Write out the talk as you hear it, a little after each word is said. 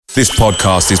This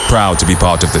podcast is proud to be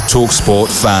part of the TalkSport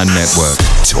Fan Network.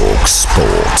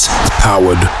 TalkSport.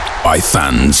 Powered by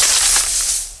fans.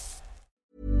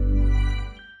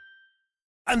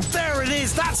 And there it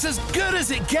is, that's as good as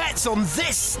it gets on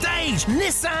this stage.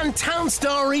 Nissan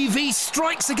Townstar EV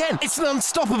strikes again. It's an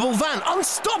unstoppable van,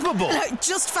 unstoppable.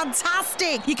 Just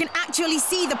fantastic. You can actually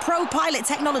see the Pro Pilot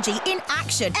technology in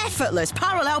action. Effortless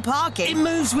parallel parking. It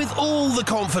moves with all the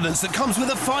confidence that comes with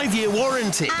a 5-year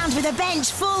warranty. And with a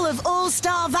bench full of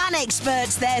all-star van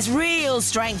experts, there's real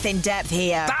strength in depth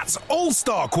here. That's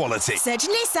all-star quality. Search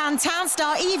Nissan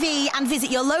Townstar EV and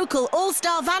visit your local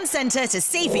all-star van centre to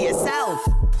see for yourself.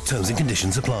 Terms and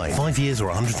conditions apply. 5 years or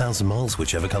 100,000 miles,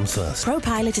 whichever comes first.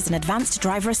 ProPilot is an advanced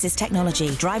driver assist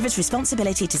technology. Driver's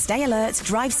responsibility to stay alert,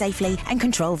 drive safely, and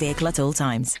control vehicle at all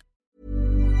times.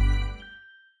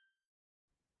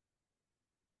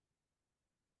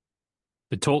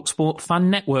 The TalkSport Fan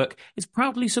Network is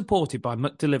proudly supported by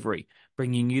McDelivery,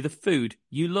 bringing you the food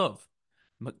you love.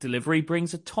 McDelivery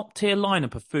brings a top-tier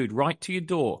lineup of food right to your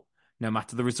door. No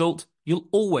matter the result, you'll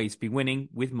always be winning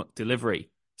with McDelivery.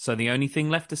 So the only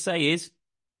thing left to say is,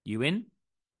 you in?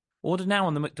 Order now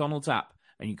on the McDonald's app,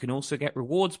 and you can also get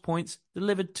rewards points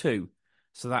delivered too.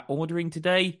 So that ordering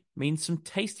today means some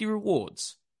tasty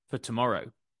rewards for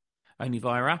tomorrow. Only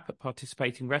via app at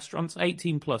participating restaurants,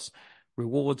 18 plus.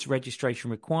 Rewards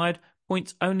registration required.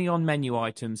 Points only on menu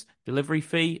items. Delivery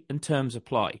fee and terms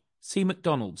apply. See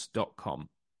mcdonalds.com.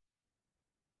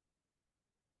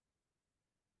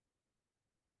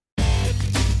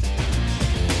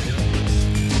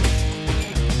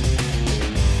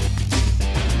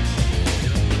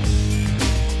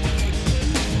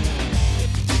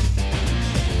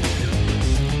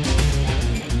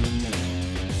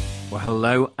 Well,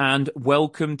 hello and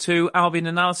welcome to Albion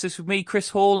Analysis with me,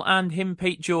 Chris Hall, and him,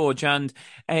 Pete George. And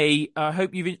I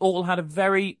hope you've all had a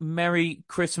very Merry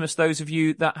Christmas, those of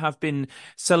you that have been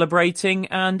celebrating.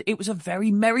 And it was a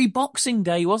very merry Boxing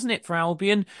Day, wasn't it, for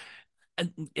Albion? A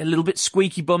little bit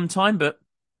squeaky bum time, but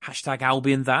hashtag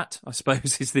Albion that, I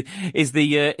suppose, is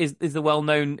the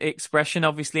well-known expression.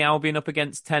 Obviously, Albion up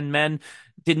against 10 men.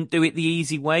 Didn't do it the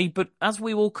easy way, but as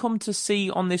we will come to see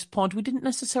on this pod, we didn't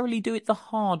necessarily do it the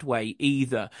hard way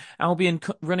either. Albion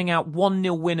running out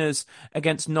 1-0 winners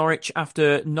against Norwich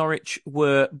after Norwich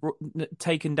were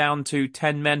taken down to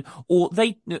 10 men,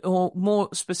 or more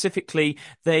specifically,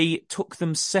 they took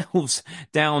themselves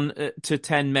down to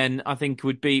 10 men, I think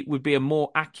would be a more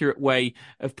accurate way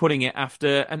of putting it,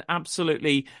 after an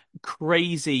absolutely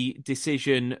crazy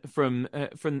decision from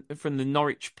the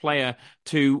Norwich player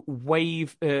to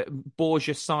waive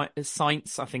Borja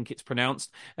Sainz, I think it's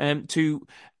pronounced, to,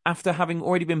 after having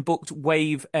already been booked,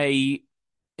 waive a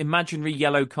imaginary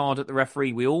yellow card at the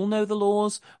referee. We all know the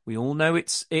laws. We all know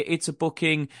it's a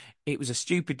booking. It was a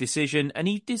stupid decision, and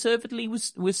he deservedly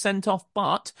was sent off.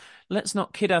 But let's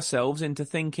not kid ourselves into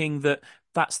thinking that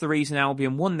that's the reason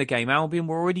Albion won the game. Albion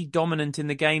were already dominant in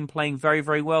the game, playing very,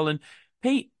 very well. And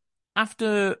Pete,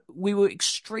 after we were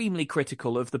extremely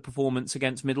critical of the performance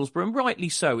against Middlesbrough, and rightly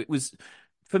so, it was,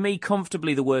 for me,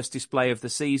 comfortably the worst display of the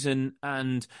season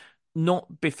and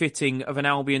not befitting of an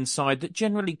Albion side that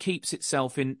generally keeps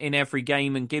itself in every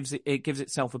game and gives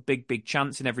itself a big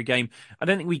chance in every game. I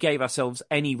don't think we gave ourselves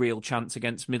any real chance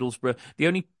against Middlesbrough. The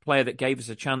only player that gave us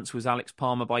a chance was Alex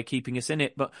Palmer by keeping us in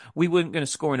it, but we weren't going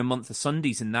to score in a month of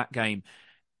Sundays in that game.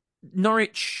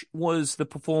 Norwich was the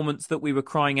performance that we were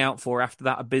crying out for after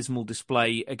that abysmal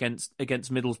display against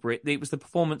Middlesbrough. It was the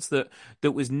performance that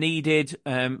was needed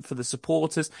for the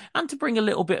supporters and to bring a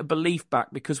little bit of belief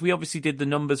back, because we obviously did the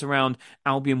numbers around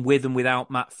Albion with and without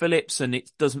Matt Phillips, and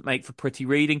it doesn't make for pretty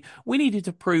reading. We needed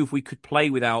to prove we could play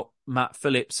without Matt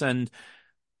Phillips, and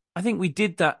I think we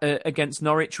did that against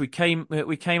Norwich. We came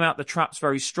out the traps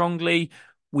very strongly.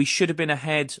 We should have been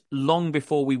ahead long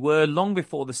before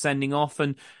the sending off,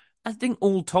 and I think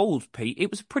all told, Pete,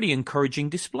 it was a pretty encouraging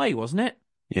display, wasn't it?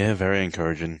 Yeah, very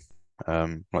encouraging.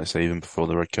 Like I say, even before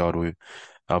the red card,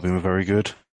 Albion were very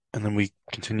good, and then we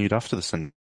continued after the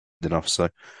sending off. So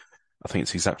I think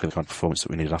it's exactly the kind of performance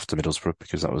that we needed after Middlesbrough,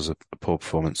 because that was a poor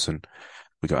performance and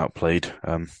we got outplayed.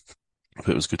 But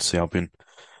it was good to see Albion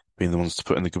being the ones to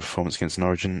put in the good performance against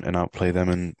Norwich and outplay them,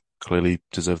 and clearly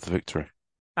deserve the victory.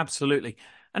 Absolutely.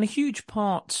 And a huge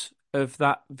part of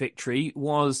that victory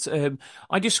was,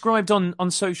 I described on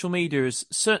social media as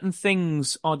certain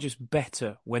things are just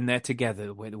better when they're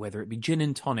together, whether it be gin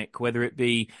and tonic, whether it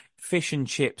be fish and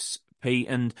chips, Pete.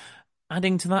 And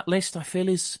adding to that list, I feel,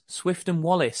 is Swift and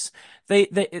Wallace.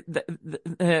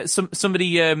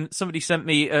 Somebody sent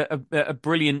me a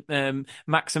brilliant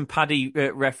Max and Paddy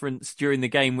reference during the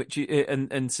game, which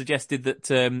and suggested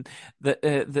that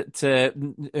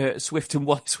Swift and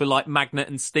Wallace were like magnet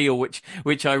and steel, which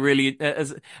I really,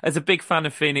 as a big fan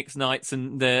of Phoenix Knights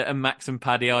and Max and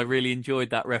Paddy, I really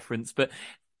enjoyed that reference. But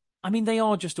I mean, they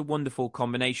are just a wonderful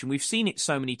combination. We've seen it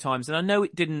so many times, and I know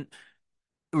it didn't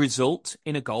result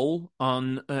in a goal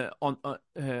on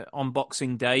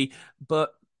Boxing Day,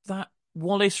 but that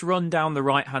Wallace run down the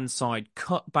right hand side,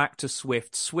 cut back to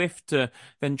Swift to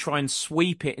then try and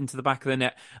sweep it into the back of the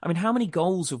net. I mean, how many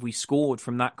goals have we scored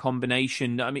from that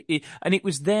combination? I mean, it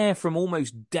was there from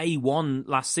almost day one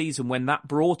last season when that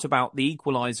brought about the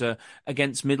equaliser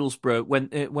against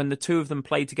Middlesbrough when the two of them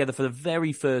played together for the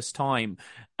very first time.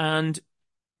 And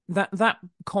that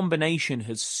combination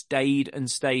has stayed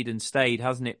and stayed and stayed,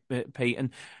 hasn't it, Pete? And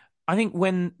I think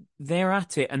when they're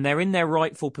at it and they're in their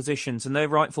rightful positions, and their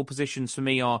rightful positions for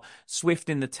me are Swift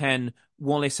in the 10,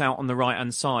 Wallace out on the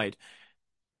right-hand side,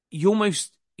 you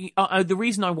almost... the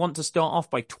reason I want to start off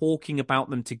by talking about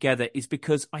them together is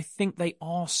because I think they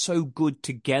are so good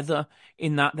together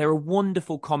in that they're a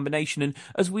wonderful combination. And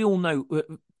as we all know,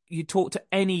 you talk to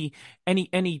any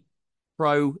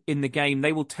pro in the game,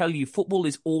 they will tell you football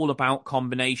is all about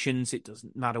combinations. It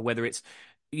doesn't matter whether it's,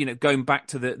 going back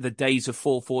to the days of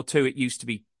 4-4-2, it used to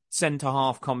be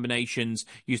centre-half combinations,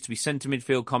 used to be centre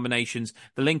midfield combinations,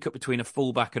 the link up between a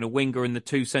fullback and a winger and the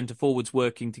two centre forwards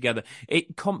working together.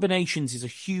 Combinations is a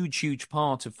huge, huge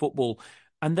part of football.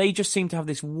 And they just seem to have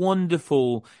this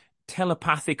wonderful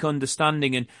telepathic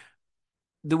understanding. And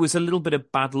there was a little bit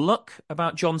of bad luck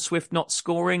about John Swift not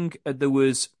scoring. There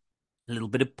was a little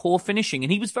bit of poor finishing,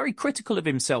 and he was very critical of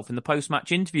himself in the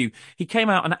post-match interview. He came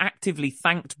out and actively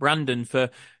thanked Brandon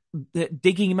for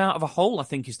digging him out of a hole, I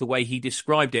think is the way he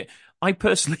described it. I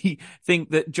personally think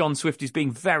that John Swift is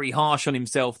being very harsh on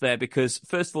himself there because,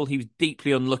 first of all, he was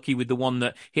deeply unlucky with the one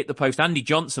that hit the post. Andy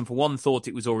Johnson, for one, thought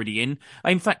it was already in.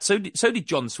 In fact, so did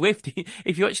John Swift.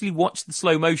 If you actually watch the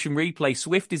slow motion replay,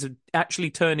 Swift is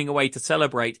actually turning away to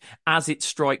celebrate as it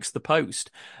strikes the post.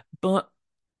 But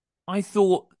I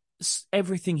thought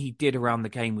everything he did around the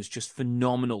game was just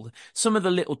phenomenal. Some of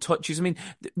the little touches. I mean,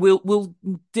 we'll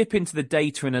dip into the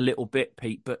data in a little bit,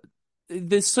 Pete, but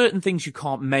there's certain things you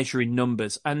can't measure in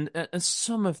numbers, and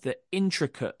some of the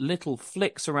intricate little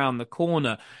flicks around the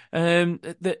corner.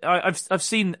 I've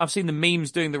seen the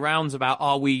memes doing the rounds about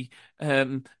are we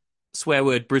swear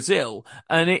word Brazil,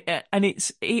 and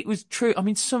it was true. I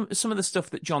mean, some of the stuff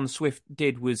that John Swift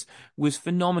did was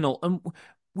phenomenal, and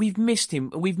we've missed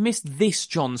him. We've missed this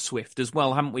John Swift as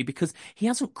well, haven't we? Because he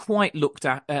hasn't quite looked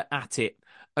at it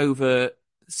over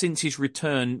since his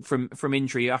return from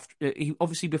injury. After he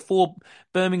obviously before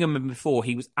Birmingham and before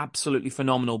he was absolutely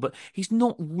phenomenal, but he's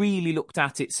not really looked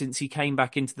at it since he came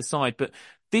back into the side. But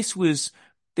this was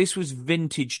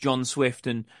vintage John Swift,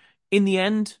 and in the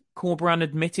end, Corberán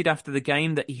admitted after the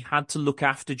game that he had to look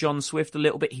after John Swift a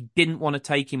little bit. He didn't want to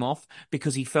take him off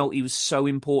because he felt he was so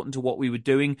important to what we were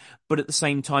doing. But at the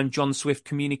same time, John Swift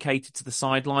communicated to the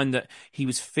sideline that he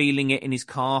was feeling it in his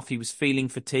calf. He was feeling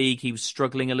fatigue. He was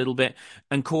struggling a little bit.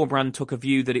 And Corberán took a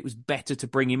view that it was better to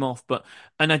bring him off.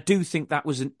 And I do think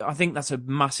I think that's a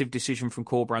massive decision from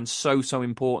Corberán. So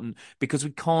important because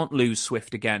we can't lose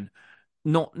Swift again.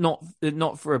 Not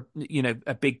for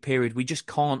a big period. We just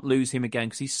can't lose him again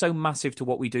because he's so massive to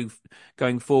what we do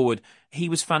going forward. He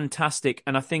was fantastic,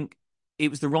 and I think it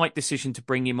was the right decision to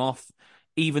bring him off,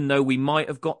 even though we might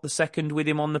have got the second with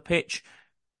him on the pitch.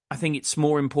 I think it's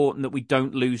more important that we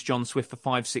don't lose John Swift for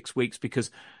 5-6 weeks because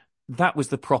that was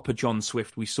the proper John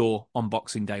Swift we saw on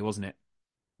Boxing Day, wasn't it?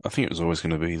 I think it was always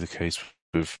going to be the case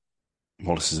with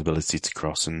Wallace's ability to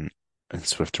cross and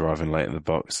Swift arriving late in the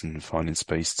box and finding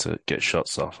space to get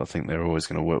shots off. I think they're always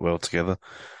going to work well together.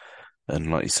 And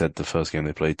like you said, the first game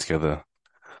they played together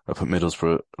up at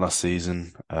Middlesbrough last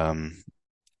season,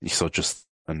 you saw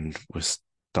and we're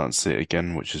starting to see it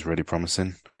again, which is really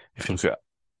promising. If you look at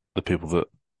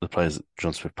the players that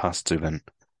John Swift passed to, then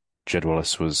Jed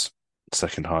Wallace was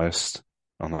second highest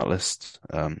on that list.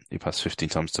 He passed 15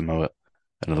 times to Mowat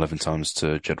and 11 times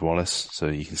to Jed Wallace. So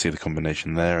you can see the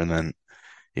combination there. And then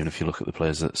even if you look at the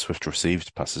players that Swift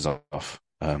received passes off,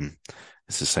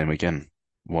 it's the same again.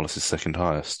 Wallace is second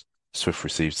highest. Swift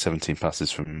received 17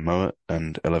 passes from Mowat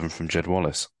and 11 from Jed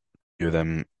Wallace. A few of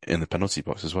them in the penalty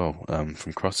box as well,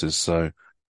 from crosses. So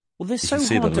Well, they're You can so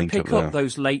see the hard to link up pick up there.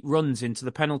 those late runs into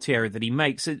the penalty area that he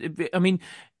makes. I mean,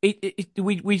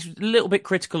 we're a little bit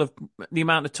critical of the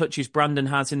amount of touches Brandon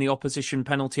has in the opposition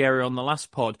penalty area on the last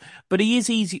pod, but he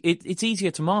is easy. It's easier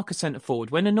to mark a centre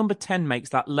forward when a number 10 makes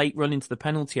that late run into the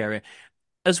penalty area.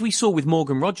 As we saw with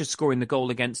Morgan Rogers scoring the goal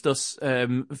against us for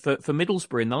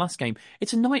Middlesbrough in the last game,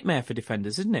 it's a nightmare for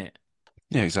defenders, isn't it?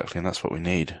 Yeah, exactly, and that's what we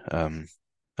need. A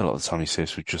lot of the time you see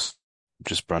us with just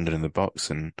Brandon in the box,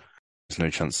 and there's no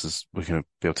chances we're going to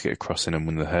be able to get a cross in and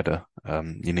win the header.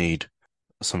 You need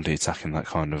somebody attacking that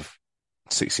kind of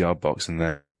 6-yard box, and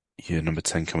then your number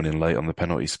 10 coming in late on the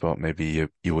penalty spot. Maybe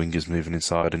your wingers moving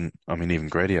inside, and I mean even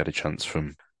Grady had a chance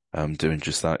from doing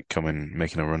just that,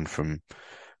 making a run from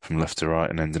left to right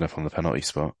and ending up on the penalty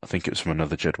spot. I think it was from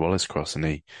another Jed Wallace cross, and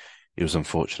he was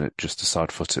unfortunate just to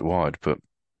side foot it wide. But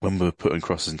when we're putting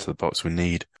crosses into the box, we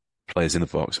need players in the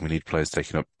box, and we need players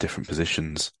taking up different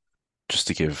positions just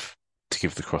to give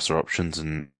the crosser options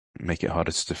and make it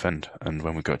harder to defend. And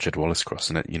when we've got Jed Wallace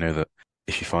crossing it, you know that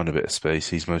if you find a bit of space,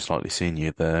 he's most likely seeing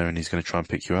you there and he's going to try and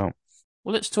pick you out.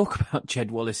 Well, let's talk about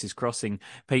Jed Wallace's crossing,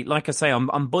 Pete. Like I say,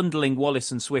 I'm bundling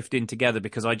Wallace and Swift in together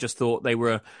because I just thought they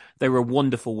were a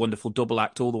wonderful, wonderful double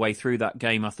act all the way through that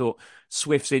game. I thought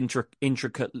Swift's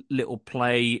intricate little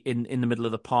play in the middle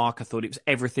of the park, I thought it was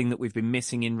everything that we've been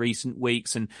missing in recent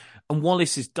weeks, and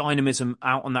Wallace's dynamism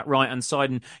out on that right hand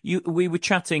side. And we were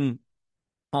chatting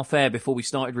off air before we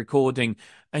started recording,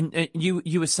 and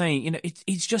you were saying, you know,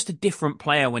 he's just a different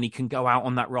player when he can go out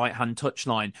on that right hand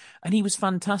touchline, and he was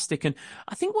fantastic. And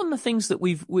I think one of the things that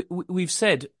we've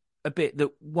said a bit,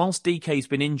 that whilst DK's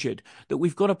been injured, that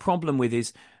we've got a problem with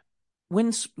is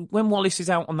when Wallace is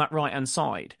out on that right hand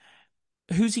side,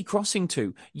 who's he crossing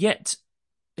to? Yet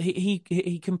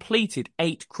he completed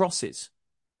 8 crosses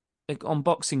on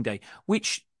Boxing Day,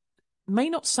 which may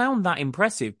not sound that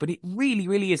impressive, but it really,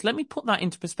 really is. Let me put that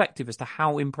into perspective as to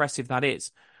how impressive that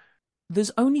is.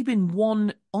 There's only been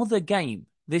one other game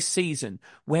this season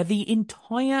where the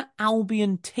entire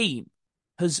Albion team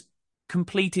has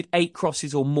completed 8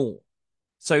 crosses or more.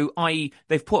 So, i.e.,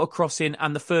 they've put a cross in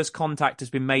and the first contact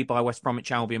has been made by a West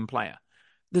Bromwich Albion player.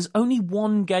 There's only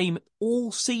one game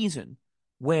all season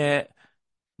where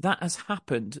that has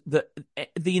happened, that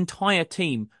the entire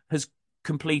team has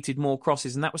completed more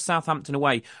crosses, and that was Southampton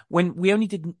away when we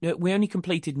only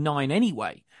completed 9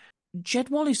 anyway. Jed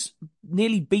Wallace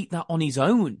nearly beat that on his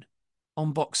own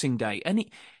on Boxing Day, and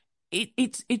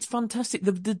it's fantastic.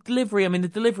 The delivery, I mean, the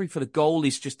delivery for the goal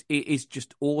is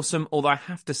just awesome. Although I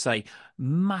have to say,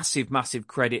 massive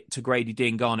credit to Grady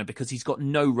Diangana, because he's got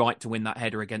no right to win that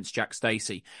header against Jack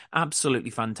Stacey. Absolutely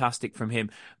fantastic from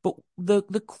him. But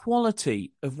the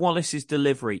quality of Wallace's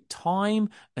delivery, time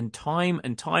and time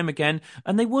again,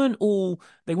 and they weren't all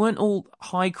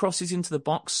high crosses into the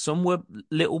box. Some were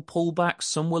little pullbacks,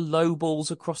 some were low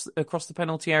balls across the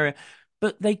penalty area,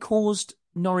 but they caused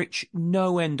Norwich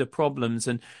no end of problems.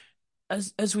 And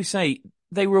as we say,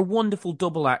 they were a wonderful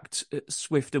double act,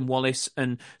 Swift and Wallace,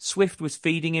 and Swift was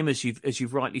feeding him, as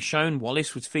you've rightly shown.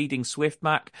 Wallace was feeding Swift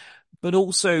back, but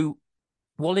also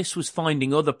Wallace was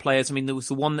finding other players. I mean, there was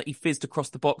the one that he fizzed across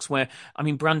the box where, I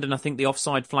mean, Brandon, I think the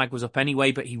offside flag was up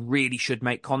anyway, but he really should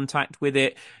make contact with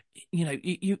it. You know,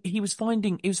 he was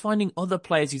finding other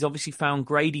players. He's obviously found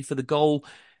Grady for the goal.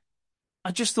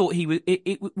 I just thought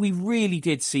we really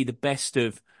did see the best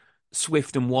of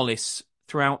Swift and Wallace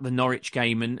throughout the Norwich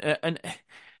game. And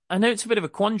I know it's a bit of a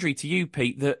quandary to you,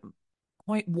 Pete, that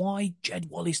quite why Jed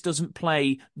Wallace doesn't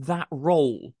play that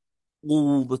role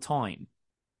all the time.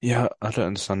 Yeah, I don't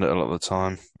understand it a lot of the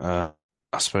time. I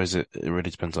suppose it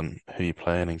really depends on who you're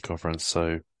playing, and Coverin's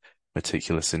so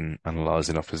meticulous in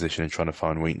analysing opposition and trying to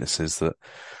find weaknesses that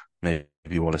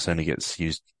maybe Wallace only gets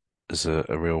used as a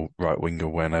real right winger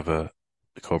whenever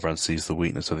Corberán sees the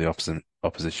weakness of the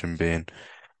opposition being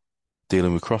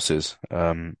dealing with crosses.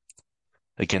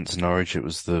 Against Norwich, it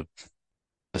was the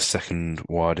second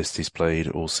widest he's played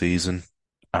all season,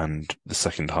 and the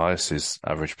second highest his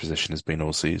average position has been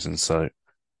all season. So,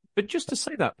 but just to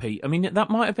say that, Pete, I mean, that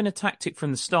might have been a tactic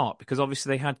from the start, because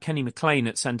obviously they had Kenny McLean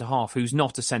at centre half, who's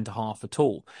not a centre half at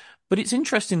all. But it's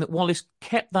interesting that Wallace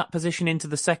kept that position into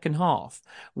the second half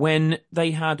when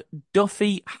they had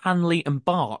Duffy, Hanley, and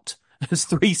Bart as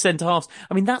 3 centre halves.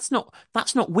 I mean, that's not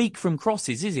weak from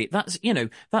crosses, is it?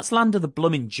 That's land of the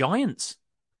blooming giants.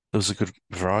 There was a good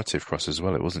variety of crosses as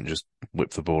well. It wasn't just whip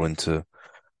the ball into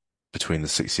between the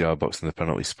 6-yard box and the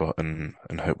penalty spot and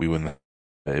hope we win.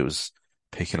 It was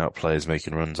picking out players,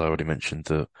 making runs. I already mentioned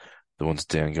the one to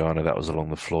Diangana, that was along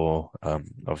the floor.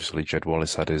 Obviously Jed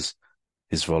Wallace had his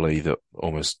volley that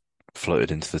almost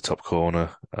floated into the top corner.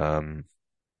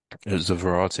 It was a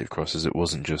variety of crosses. It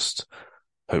wasn't just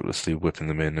hopelessly whipping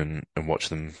them in and watch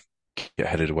them get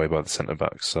headed away by the centre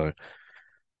back. So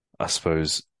I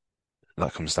suppose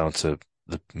that comes down to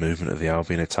the movement of the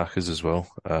Albion attackers as well.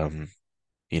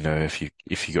 If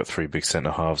you got three big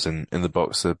centre halves in the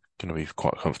box, they're going to be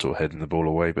quite comfortable heading the ball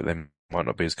away, but they might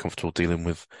not be as comfortable dealing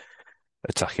with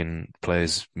attacking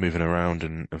players moving around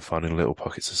and finding little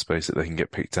pockets of space that they can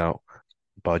get picked out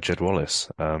by Jed Wallace.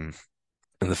 And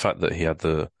the fact that he had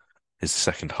his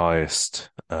second highest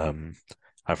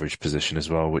average position as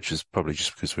well, which is probably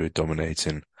just because we were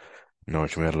dominating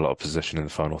Norwich and we had a lot of possession in the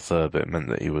final third, but it meant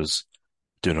that he was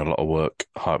doing a lot of work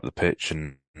high up the pitch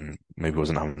and maybe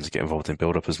wasn't having to get involved in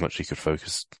build-up as much. He could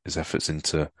focus his efforts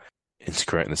into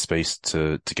creating the space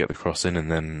to get the cross in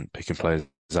and then picking players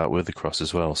out with the cross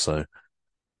as well. So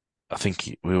I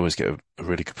think we always get a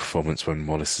really good performance when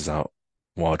Wallace is out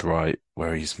wide right,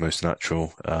 where he's most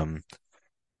natural. And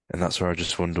that's where I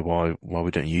just wonder why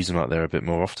we don't use him out there a bit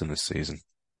more often this season.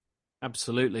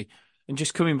 Absolutely. And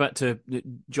just coming back to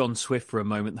John Swift for a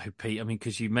moment, though, Pete, I mean,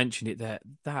 because you mentioned it there,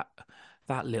 that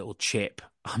little chip,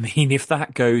 I mean, if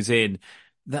that goes in,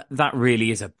 that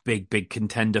really is a big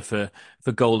contender for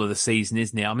goal of the season,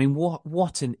 isn't it? I mean,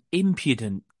 what an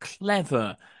impudent,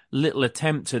 clever little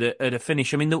attempt at a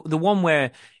finish. I mean, the one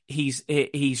where he's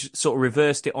sort of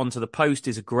reversed it onto the post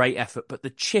is a great effort, but the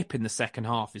chip in the second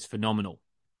half is phenomenal.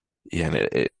 Yeah, and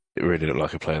it really looked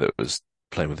like a player that was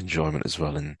playing with enjoyment as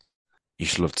well. And you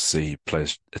should love to see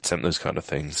players attempt those kind of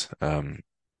things.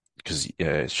 Because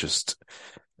it's just,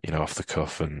 off the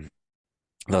cuff, and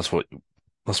that's what you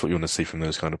want to see from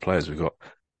those kind of players.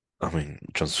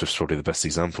 John Swift's probably the best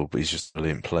example, but he's just a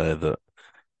brilliant player that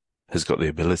has got the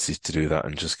ability to do that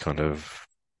and just kind of.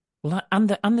 Well, and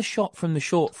the shot from the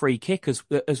short free kick as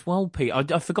well, Pete.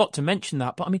 I forgot to mention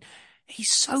that, but I mean,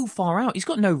 he's so far out. He's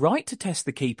got no right to test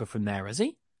the keeper from there, has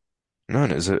he? No,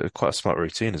 and it was quite a smart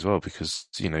routine as well because,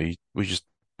 we just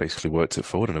basically worked it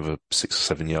forward another 6 or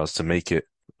 7 yards to make it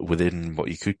within what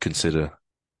you could consider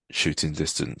shooting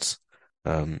distance.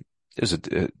 It was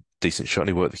a decent shot and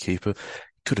he worked the keeper.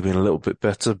 Could have been a little bit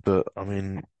better, but I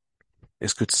mean,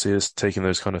 it's good to see us taking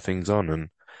those kind of things on. And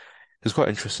it was quite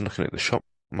interesting looking at the shot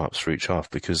maps for each half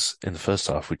because in the first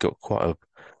half we got I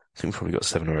think we probably got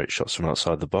 7 or 8 shots from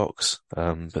outside the box.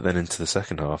 But then into the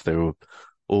second half, they were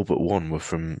all but one were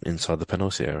from inside the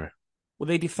penalty area. Well,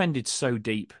 they defended so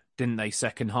deep, didn't they?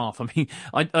 Second half. I mean,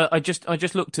 I just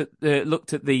looked at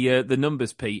the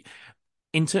numbers, Pete.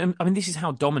 This is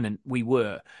how dominant we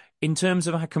were. In terms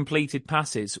of our completed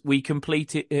passes, we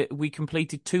completed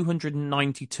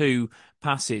 292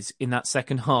 passes in that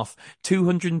second half.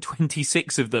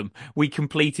 226 of them we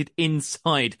completed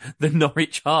inside the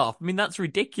Norwich half. I mean, that's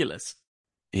ridiculous.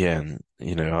 Yeah, and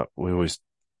we always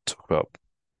talk about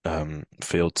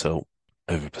field tilt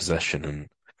over possession, and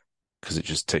because it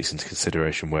just takes into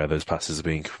consideration where those passes are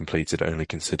being completed, it only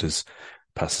considers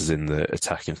passes in the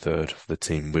attacking third of the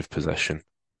team with possession.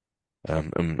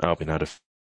 And Albion had a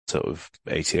sort of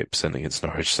 88% against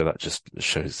Norwich, so that just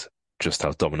shows just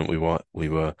how dominant we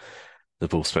were. The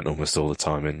ball spent almost all the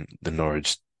time in the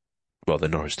Norwich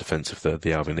defensive third,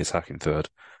 the Albion attacking third,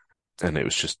 and it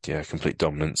was just complete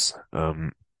dominance.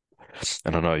 And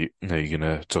I know you're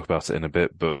going to talk about it in a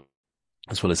bit, but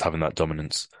as well as having that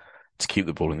dominance to keep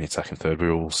the ball in the attacking third, we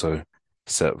were also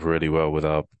set up really well with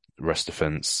our rest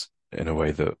defence in a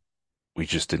way that we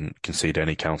just didn't concede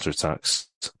any counter-attacks.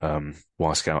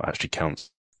 Wisecout actually counts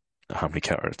how many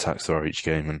counter-attacks there are each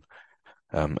game,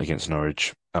 and against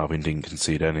Norwich, Albion didn't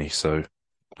concede any. So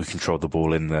we controlled the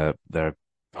ball in their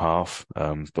half,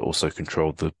 but also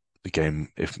controlled the game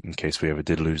in case we ever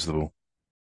did lose the ball.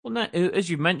 Well, no, as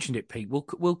you mentioned it, Pete,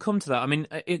 we'll come to that. I mean,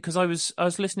 because I was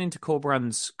listening to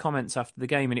Corbrand's comments after the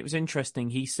game, and it was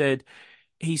interesting. He said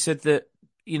that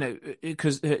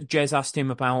because Jez asked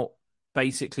him about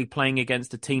basically playing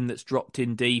against a team that's dropped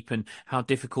in deep and how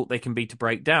difficult they can be to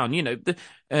break down.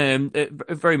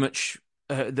 Very much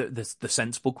the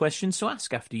sensible questions to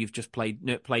ask after you've just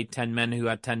played 10 men who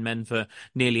had 10 men for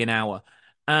nearly an hour.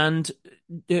 And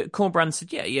Corbrand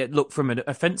said, yeah, look, from an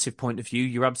offensive point of view,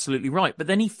 you're absolutely right. But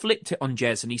then he flipped it on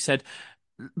Jez and he said,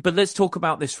 but let's talk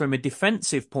about this from a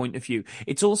defensive point of view.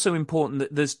 It's also important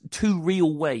that there's two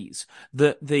real ways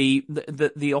that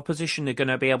the opposition are going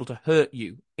to be able to hurt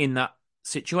you in that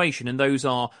situation. And those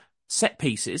are set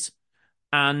pieces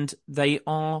and they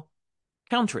are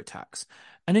counterattacks.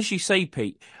 And as you say,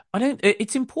 Pete,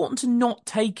 it's important to not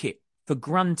take it for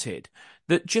granted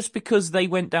that just because they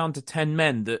went down to 10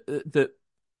 men that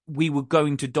we were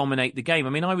going to dominate the game. I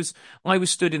mean, I was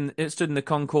stood in the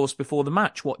concourse before the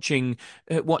match watching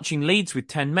Leeds with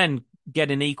 10 men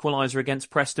get an equaliser against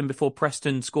Preston before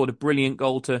Preston scored a brilliant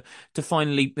goal to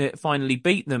finally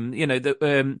beat them. You know,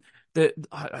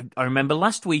 I remember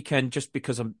last weekend, just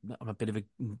because I'm a bit of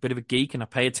a geek and I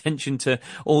pay attention to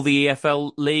all the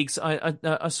EFL leagues.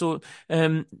 I saw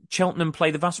Cheltenham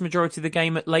play the vast majority of the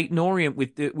game at Leyton Orient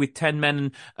with 10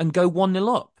 men and go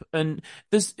 1-0 up. And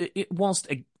whilst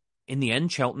in the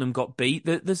end Cheltenham got beat,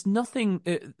 there's nothing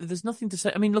to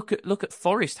say. I mean, look at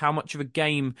Forest, how much of a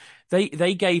game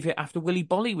they gave it after Willy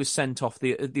Bolly was sent off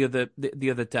the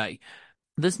other day.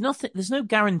 There's no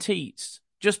guarantees.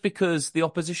 Just because the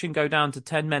opposition go down to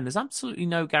 10 men, there's absolutely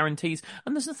no guarantees,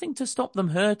 and there's nothing to stop them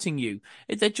hurting you.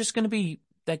 They're just going to be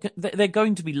they're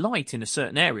going to be light in a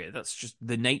certain area. That's just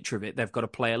the nature of it. They've got a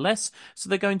player less, so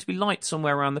they're going to be light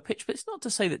somewhere around the pitch. But it's not to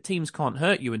say that teams can't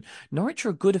hurt you. And Norwich are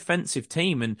a good offensive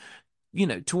team, and you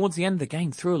know, towards the end of the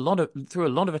game, threw a lot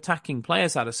of attacking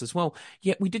players at us as well.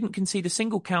 Yet we didn't concede a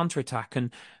single counter attack,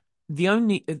 and they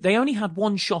only had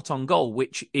one shot on goal,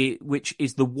 which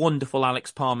is the wonderful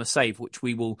Alex Palmer save, which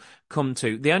we will come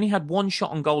to. They only had one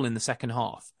shot on goal in the second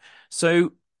half.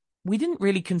 So we didn't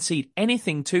really concede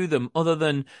anything to them other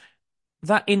than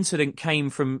that incident came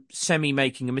from Semi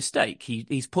making a mistake.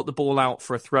 He's put the ball out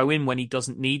for a throw-in when he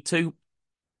doesn't need to.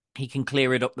 He can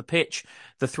clear it up the pitch.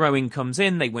 The throw-in comes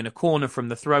in. They win a corner from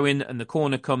the throw-in, and the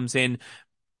corner comes in.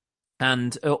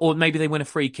 And or maybe they win a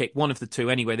free kick, one of the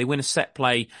two. Anyway, they win a set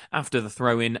play after the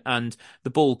throw-in, and the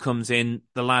ball comes in.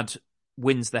 The lad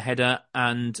wins the header,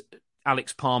 and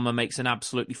Alex Palmer makes an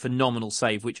absolutely phenomenal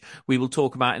save, which we will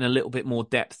talk about in a little bit more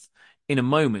depth in a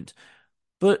moment.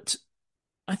 But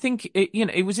I think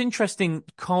it was interesting,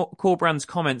 Corbrand's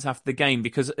comments after the game,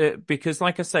 because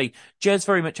like I say, Jez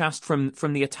very much asked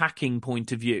from the attacking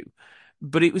point of view.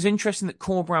 But it was interesting that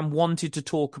Corbrand wanted to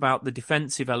talk about the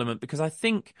defensive element, because I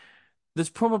think there's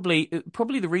probably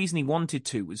the reason he wanted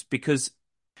to was because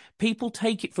people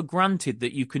take it for granted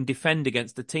that you can defend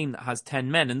against a team that has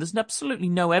 10 men, and there's absolutely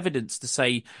no evidence to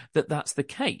say that that's the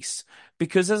case.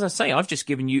 Because, as I say, I've just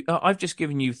given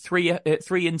you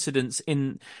three incidents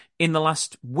in the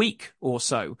last week or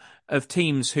so of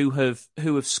teams who have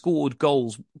scored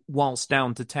goals whilst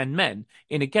down to 10 men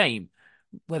in a game.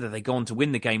 Whether they go on to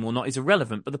win the game or not is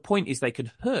irrelevant, but the point is they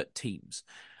can hurt teams.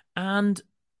 And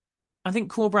I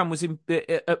think Corbrand was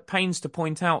at pains to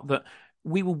point out that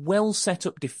we were well set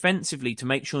up defensively to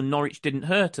make sure Norwich didn't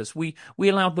hurt us. We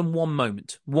allowed them one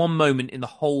moment in the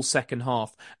whole second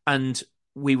half, and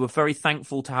we were very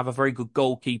thankful to have a very good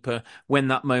goalkeeper when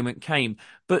that moment came.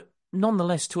 But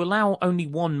nonetheless, to allow only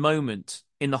one moment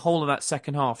in the whole of that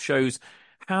second half shows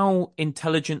how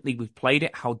intelligently we played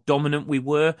it, how dominant we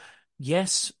were.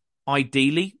 Yes,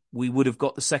 ideally, we would have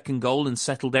got the second goal and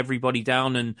settled everybody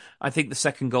down, and I think the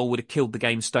second goal would have killed the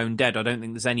game stone dead. I don't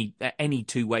think there's any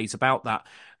two ways about that.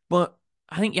 But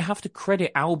I think you have to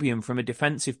credit Albion from a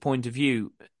defensive point of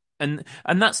view, and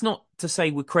that's not to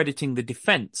say we're crediting the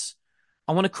defence.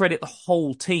 I want to credit the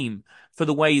whole team for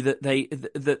the way that they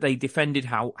defended,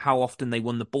 how often they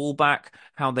won the ball back,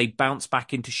 how they bounced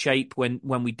back into shape when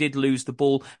we did lose the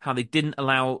ball, how they didn't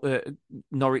allow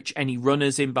Norwich any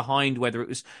runners in behind, whether it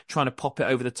was trying to pop it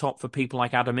over the top for people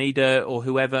like Adam Eder or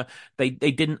whoever. They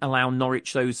didn't allow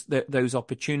Norwich those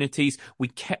opportunities. We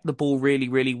kept the ball really,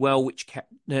 really well, which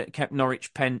kept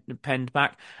Norwich penned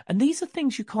back. And these are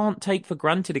things you can't take for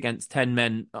granted against 10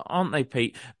 men, aren't they,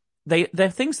 Pete? They're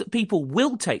things that people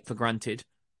will take for granted,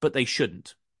 but they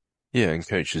shouldn't. Yeah, and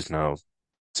coaches now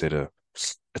consider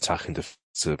attacking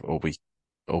defensive or be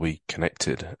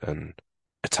connected, and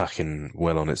attacking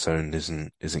well on its own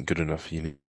isn't good enough. You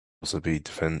need to also be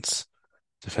defensively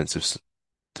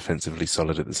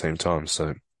solid at the same time.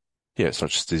 So yeah, it's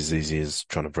not just as easy as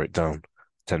trying to break down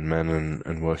 10 men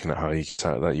and working out how you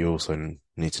attack that. You also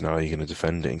need to know how you're going to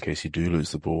defend it in case you do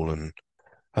lose the ball. And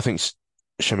I think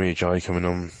Shemi Ajayi coming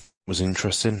on was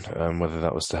interesting, whether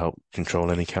that was to help control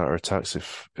any counter-attacks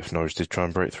if Norwich did try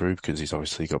and break through, because he's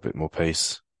obviously got a bit more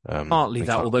pace. Partly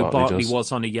that, although Bartley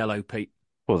was on a yellow, Pete.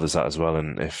 Well, there's that as well,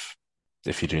 and if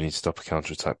you do need to stop a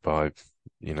counter-attack by,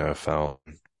 a foul,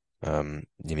 you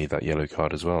need that yellow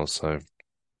card as well. So,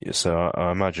 yeah,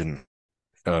 I imagine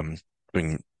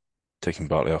taking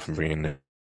Bartley off and bringing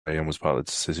in was part of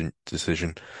the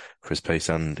decision for his pace,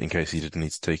 and in case he did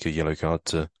need to take a yellow card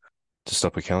to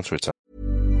stop a counter-attack.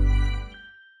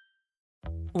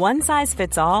 One size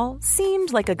fits all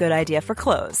seemed like a good idea for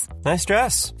clothes. Nice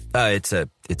dress. It's a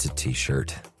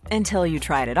t-shirt. Until you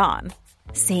tried it on.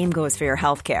 Same goes for your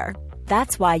healthcare.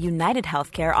 That's why United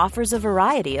Healthcare offers a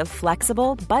variety of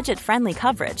flexible, budget-friendly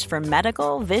coverage for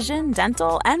medical, vision,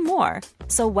 dental, and more.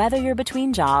 So whether you're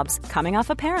between jobs, coming off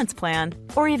a parent's plan,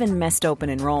 or even missed open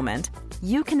enrollment,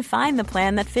 you can find the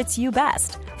plan that fits you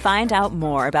best. Find out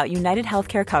more about United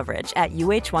Healthcare coverage at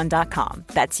uh1.com.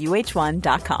 That's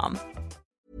uh1.com.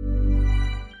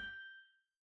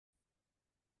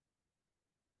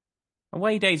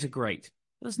 Away days are great,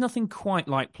 but there's nothing quite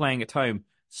like playing at home,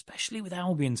 especially with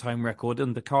Albion's home record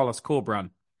under Carlos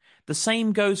Corberán. The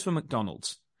same goes for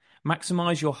McDonald's.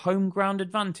 Maximise your home ground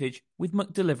advantage with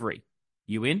McDelivery.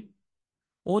 You in?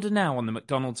 Order now on the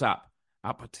McDonald's app.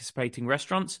 At participating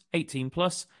restaurants, 18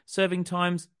 plus, serving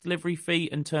times, delivery fee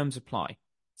and terms apply.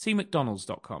 See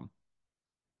mcdonalds.com.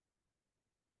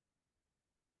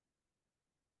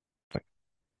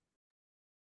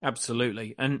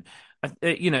 Absolutely. And,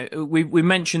 we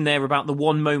mentioned there about the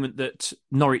one moment that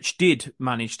Norwich did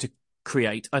manage to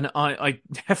create. And I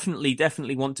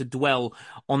definitely want to dwell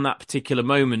on that particular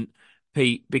moment,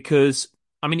 Pete, because,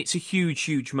 I mean, it's a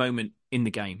huge moment in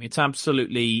the game. It's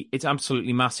absolutely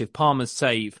massive. Palmer's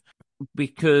save,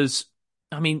 because,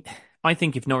 I mean, I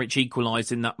think if Norwich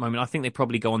equalised in that moment, I think they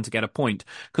probably go on to get a point,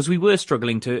 because we were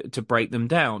struggling to break them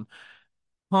down.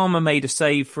 Palmer made a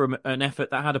save from an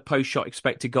effort that had a post-shot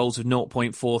expected goals of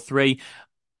 0.43.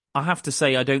 I have to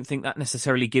say, I don't think that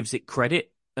necessarily gives it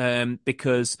credit,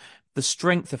 because the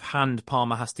strength of hand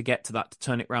Palmer has to get to that to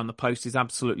turn it round the post is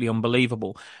absolutely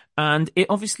unbelievable. And it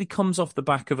obviously comes off the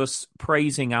back of us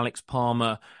praising Alex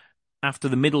Palmer after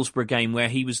the Middlesbrough game, where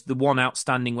he was the one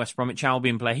outstanding West Bromwich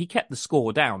Albion player. He kept the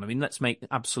score down. I mean, let's make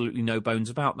absolutely no bones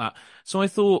about that. So I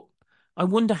thought, I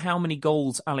wonder how many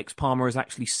goals Alex Palmer has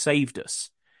actually saved us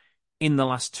in the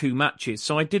last two matches.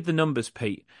 So I did the numbers,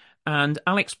 Pete, and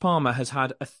Alex Palmer has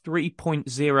had a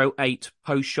 3.08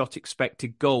 post-shot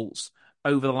expected goals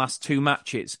over the last two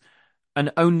matches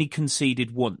and only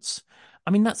conceded once. I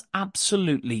mean, that's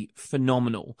absolutely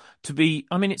phenomenal to be.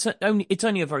 I mean, it's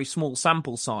only a very small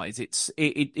sample size. It's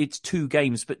 2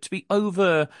 games, but to be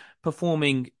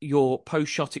overperforming your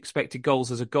post-shot expected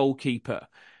goals as a goalkeeper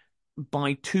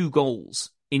by 2 goals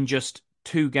in just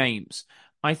 2 games,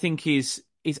 I think is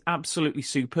absolutely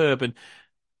superb. And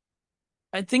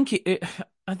I think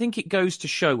it goes to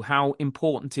show how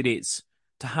important it is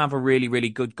to have a really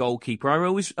good goalkeeper.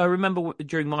 I remember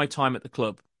during my time at the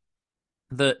club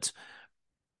that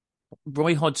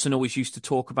Roy Hodgson always used to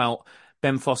talk about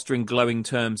Ben Foster in glowing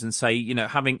terms and say,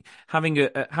 having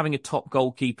a top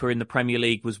goalkeeper in the Premier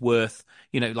League was worth,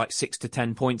 like 6 to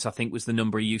 10 points, I think was the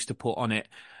number he used to put on it.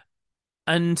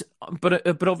 And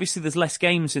but obviously there's less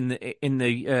games in the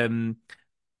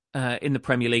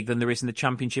Premier League than there is in the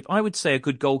Championship. I would say a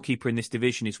good goalkeeper in this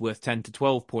division is worth 10 to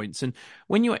 12 points. And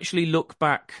when you actually look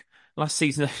back last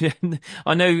season,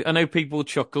 I know people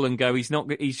chuckle and go, he's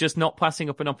just not passing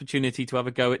up an opportunity to have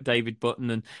a go at David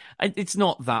Button, and it's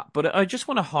not that. But I just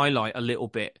want to highlight a little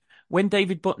bit when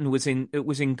David Button was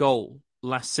in goal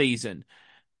last season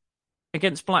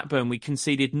against Blackburn. We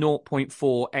conceded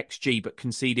 0.4 xG, but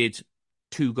conceded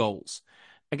 2 goals.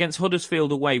 Against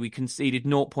Huddersfield away, we conceded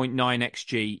 0.9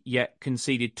 xG, yet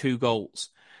conceded 2 goals.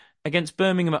 Against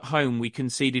Birmingham at home, we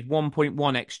conceded 1.1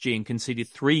 xG and conceded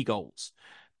 3 goals.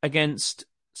 Against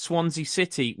Swansea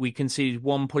City, we conceded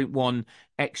 1.1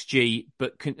 xG,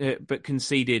 but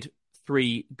conceded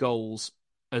 3 goals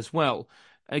as well.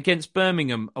 Against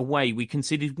Birmingham away, we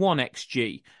conceded 1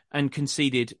 xG and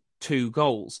conceded 2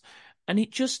 goals. And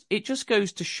it just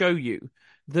goes to show you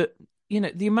that,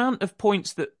 the amount of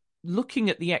points that, looking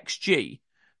at the XG,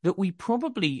 that we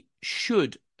probably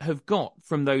should have got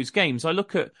from those games. I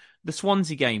look at the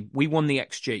Swansea game, we won the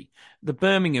XG. The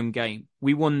Birmingham game,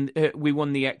 we won the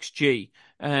XG.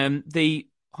 The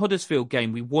Huddersfield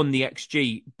game, we won the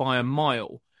XG by a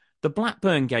mile. The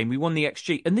Blackburn game, we won the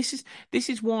XG. And this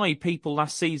is why people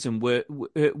last season were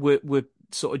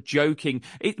sort of joking.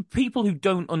 People who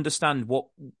don't understand what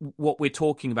we're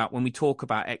talking about when we talk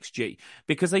about XG,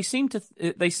 because there seems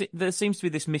to be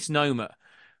this misnomer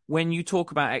when you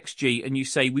talk about XG and you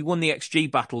say we won the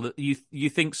XG battle, that you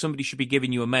think somebody should be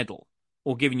giving you a medal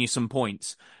or giving you some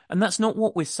points. And that's not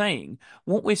what we're saying.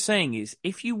 What we're saying is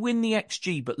if you win the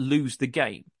XG but lose the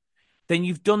game, then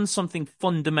you've done something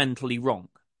fundamentally wrong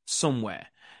somewhere.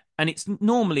 And it's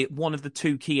normally at one of the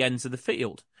 2 key ends of the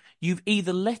field. You've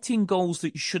either let in goals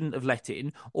that you shouldn't have let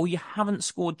in, or you haven't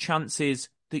scored chances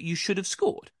that you should have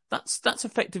scored. That's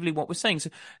effectively what we're saying. So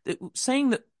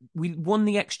saying that we won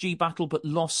the XG battle but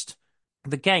lost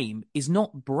the game is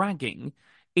not bragging.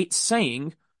 It's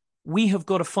saying we have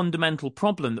got a fundamental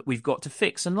problem that we've got to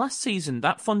fix. And last season,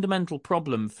 that fundamental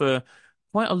problem for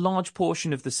quite a large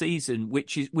portion of the season,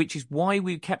 which is why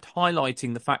we kept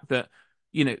highlighting the fact that,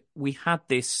 we had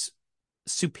this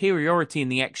superiority in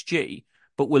the XG,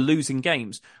 but we're losing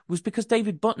games, was because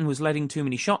David Button was letting too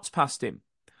many shots past him.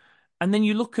 And then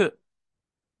you look at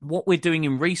what we're doing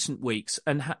in recent weeks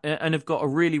and have got a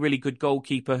really, really good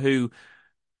goalkeeper who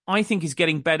I think is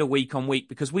getting better week on week,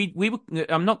 because we were,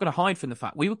 I'm not going to hide from the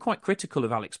fact we were quite critical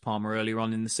of Alex Palmer earlier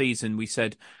on in the season. We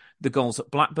said the goals at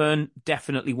Blackburn,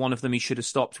 definitely one of them he should have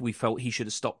stopped. We felt he should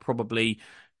have stopped probably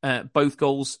both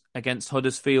goals against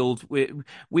Huddersfield.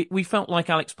 We felt like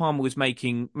Alex Palmer was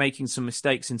making some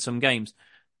mistakes in some games.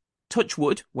 Touch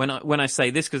wood when I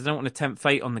say this, because I don't want to tempt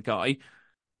fate on the guy,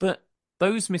 but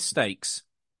those mistakes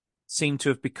seem to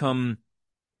have become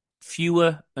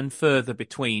fewer and further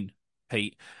between,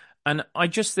 Pete. And I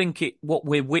just think what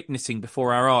we're witnessing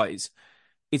before our eyes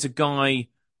is a guy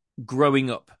growing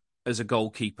up as a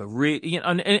goalkeeper. Really,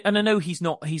 and I know he's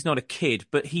not a kid,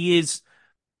 but he is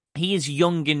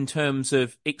young in terms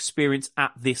of experience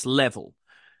at this level.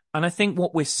 And I think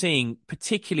what we're seeing,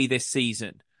 particularly this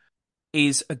season,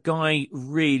 is a guy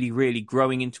really, really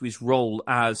growing into his role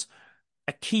as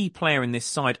a key player in this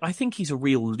side. I think he's a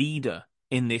real leader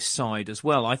in this side as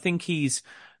well. I think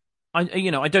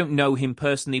I don't know him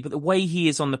personally, but the way he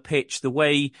is on the pitch, the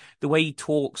way he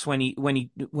talks when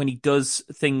he does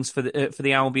things for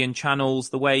the Albion channels,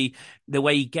 the way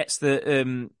he gets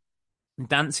the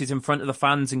dances in front of the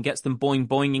fans and gets them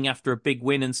boinging after a big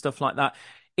win and stuff like that.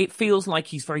 It feels like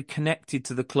he's very connected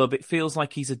to the club. It feels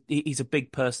like he's a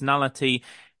big personality.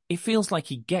 It feels like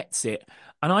he gets it,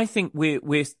 and I think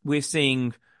we're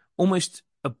seeing almost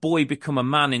a boy become a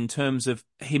man in terms of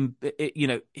him,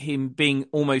 him being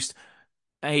almost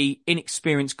a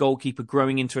inexperienced goalkeeper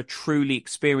growing into a truly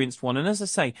experienced one. And as I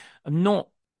say, I'm not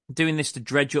doing this to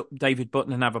dredge up David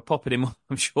Button and have a pop at him.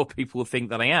 I'm sure people will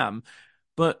think that I am,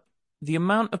 but the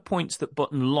amount of points that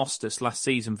Button lost us last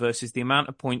season versus the amount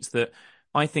of points that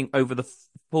I think over the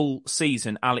full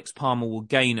season Alex Palmer will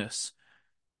gain us,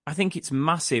 I think it's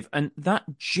massive. And that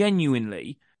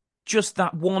genuinely, just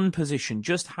that one position,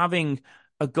 just having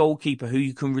a goalkeeper who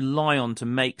you can rely on to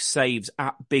make saves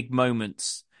at big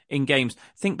moments in games.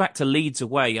 Think back to Leeds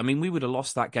away. I mean, we would have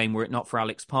lost that game were it not for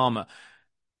Alex Palmer.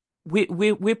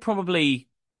 We're probably,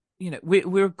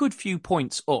 we're a good few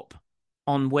points up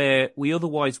on where we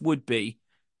otherwise would be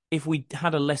if we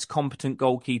had a less competent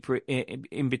goalkeeper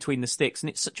in between the sticks. And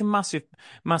it's such a massive,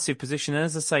 massive position. And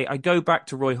as I say, I go back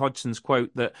to Roy Hodgson's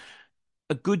quote that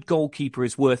a good goalkeeper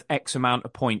is worth X amount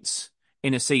of points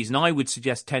in a season. I would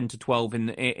suggest 10 to 12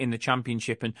 in the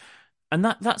Championship. And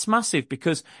that's massive,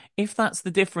 because if that's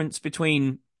the difference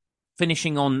between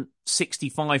finishing on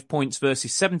 65 points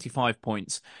versus 75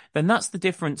 points, then that's the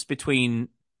difference between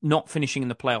not finishing in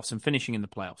the playoffs and finishing in the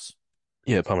playoffs.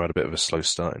 Yeah, Palmer had a bit of a slow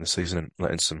start in the season and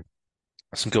letting some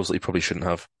goals that he probably shouldn't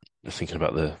have. Thinking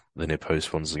about the near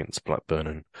post ones against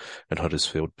Blackburn and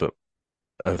Huddersfield, but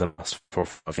over the last 4 or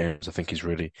 5 games, I think he's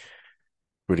really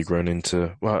grown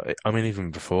into. Well, I mean, even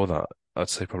before that, I'd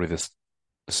say probably the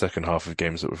second half of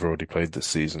games that we've already played this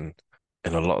season.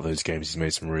 In a lot of those games, he's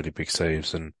made some really big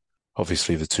saves, and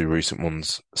obviously the 2 recent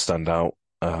ones stand out.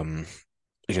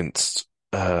 Against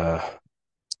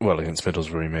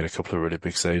Middlesbrough, he made a couple of really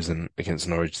big saves, and against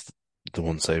Norwich, the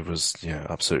one save was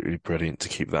absolutely brilliant to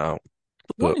keep that out.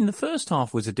 But one in the first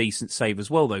half was a decent save as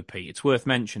well, though, Pete. It's worth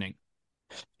mentioning.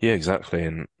 Yeah, exactly.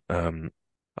 And I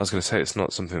was going to say, it's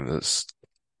not something that's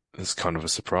kind of a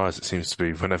surprise. It seems to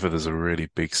be whenever there's a really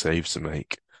big save to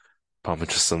make, Palmer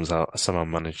just somehow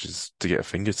manages to get a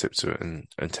fingertip to it and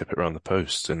tip it around the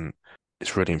post. And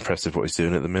it's really impressive what he's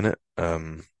doing at the minute.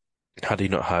 Had he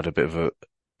not had a bit of a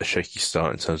shaky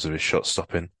start in terms of his shot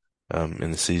stopping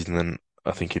in the season, then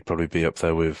I think he'd probably be up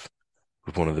there with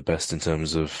one of the best in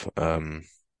terms of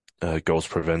goals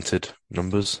prevented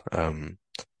numbers.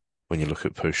 When you look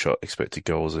at post-shot expected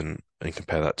goals and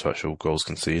compare that to actual goals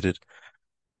conceded.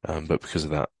 But because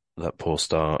of that poor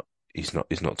start, he's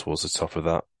not towards the top of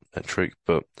that metric.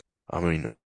 But I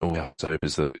mean, all we have to hope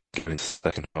is that in the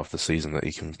second half of the season that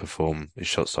he can perform, his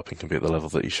shot stopping can be at the level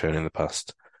that he's shown in the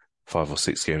past 5 or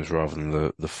 6 games rather than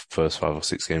the first 5 or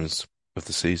 6 games of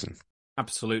the season.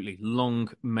 Absolutely. Long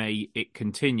may it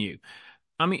continue.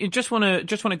 I mean, I just want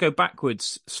to go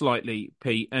backwards slightly,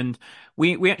 Pete. And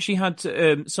we actually had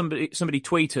somebody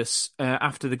tweet us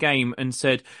after the game and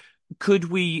said, could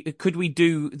we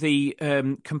do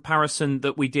the comparison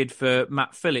that we did for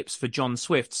Matt Phillips for John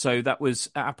Swift? So that was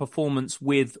our performance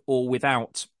with or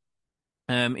without,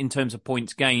 in terms of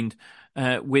points gained,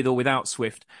 with or without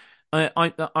Swift.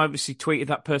 I obviously tweeted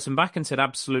that person back and said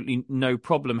absolutely no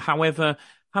problem. However,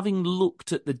 having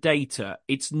looked at the data,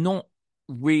 it's not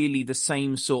really the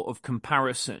same sort of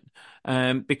comparison,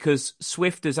 because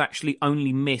Swift has actually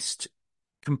only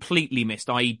completely missed,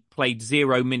 i.e. played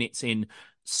 0 minutes in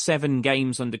 7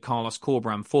 games under Carlos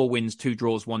Corberán, 4 wins, 2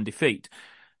 draws, 1 defeat.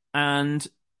 And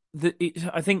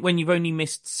I think when you've only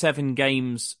missed 7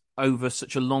 games over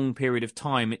such a long period of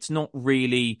time, it's not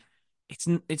really.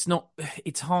 It's not.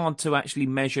 It's hard to actually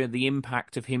measure the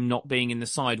impact of him not being in the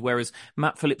side. Whereas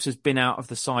Matt Phillips has been out of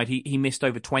the side. He missed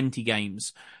over 20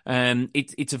 games.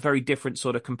 It's a very different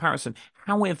sort of comparison.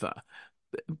 However,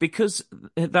 because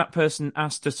that person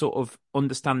has to sort of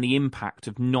understand the impact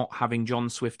of not having John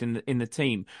Swift in the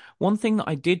team. One thing that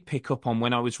I did pick up on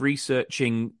when I was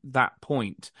researching that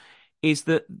point is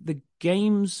that the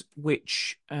games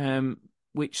which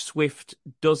Swift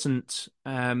doesn't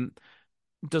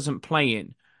play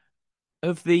in,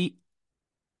 of the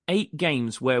 8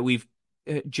 games where we've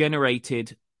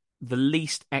generated the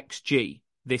least XG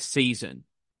this season,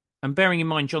 and bearing in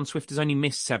mind John Swift has only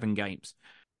missed 7 games.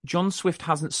 John Swift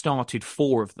hasn't started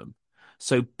 4 of them.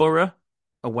 So Borough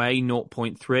away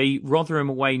 0.3, Rotherham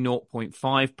away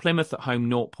 0.5, Plymouth at home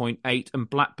 0.8, and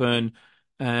Blackburn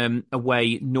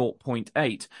away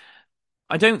 0.8.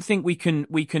 I don't think we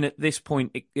can at this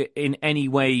point in any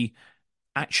way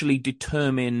actually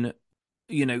determine,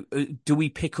 do we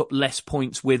pick up less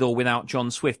points with or without John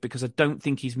Swift? Because I don't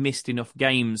think he's missed enough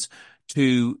games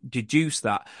to deduce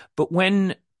that. But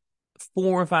when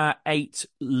 4 of our 8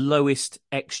 lowest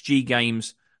XG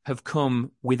games have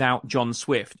come without John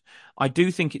Swift, I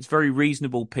do think it's very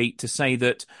reasonable, Pete, to say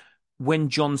that when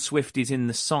John Swift is in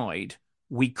the side,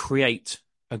 we create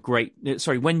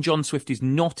when John Swift is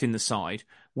not in the side,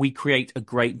 we create a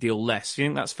great deal less. Do you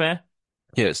think that's fair?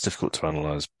 Yeah, it's difficult to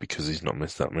analyse because he's not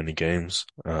missed that many games.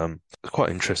 Quite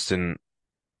interesting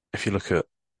if you look at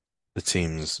the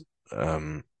team's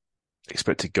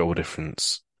expected goal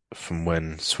difference from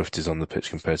when Swift is on the pitch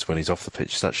compared to when he's off the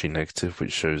pitch. It's actually negative,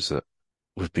 which shows that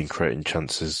we've been creating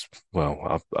chances.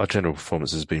 Well, our general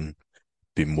performance has been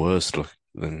worse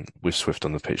than with Swift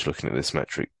on the pitch looking at this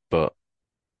metric, but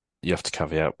you have to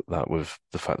caveat that with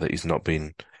the fact that he's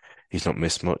not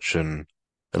missed much, and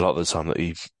a lot of the time that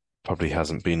he probably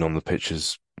hasn't been on the pitch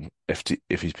is if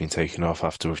he's been taken off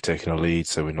after we've taken a lead,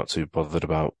 so we're not too bothered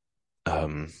about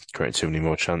creating too many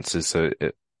more chances. So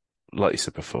like you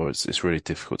said before, it's really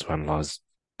difficult to analyse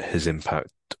his impact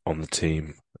on the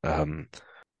team when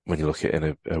you look at it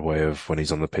in a way of when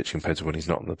he's on the pitch compared to when he's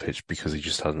not on the pitch, because he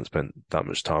just hasn't spent that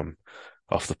much time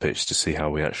off the pitch to see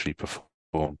how we actually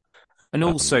perform. And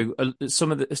also, a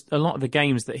lot of the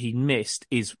games that he missed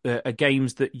are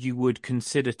games that you would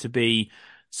consider to be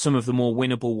some of the more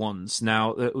winnable ones.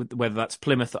 Now, whether that's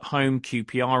Plymouth at home,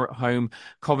 QPR at home,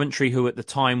 Coventry, who at the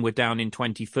time were down in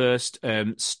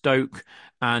 21st, Stoke,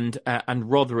 and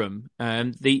Rotherham.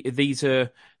 These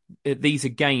are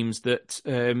games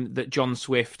that John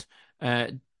Swift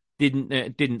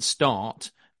didn't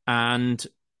start, and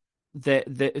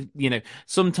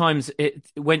sometimes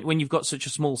when you've got such a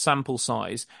small sample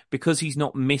size, because he's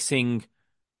not missing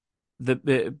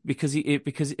because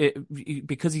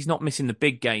he's not missing the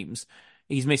big games,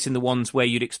 he's missing the ones where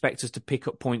you'd expect us to pick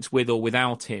up points with or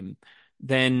without him.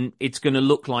 Then it's going to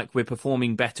look like we're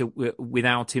performing better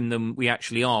without him than we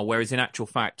actually are. Whereas in actual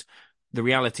fact, the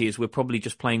reality is we're probably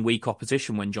just playing weak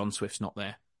opposition when John Swift's not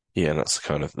there. Yeah, and that's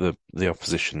kind of the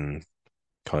opposition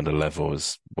kind of level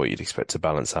is what you'd expect to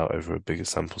balance out over a bigger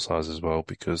sample size as well,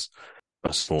 because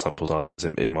a small sample size,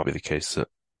 it might be the case that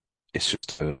it's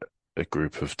just a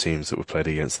group of teams that we've played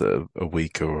against that are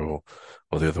weaker or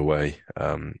the other way.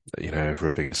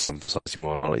 Over a bigger sample size,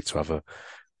 you're more likely to have a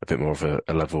bit more of a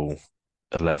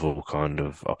level kind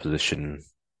of opposition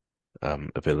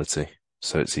ability.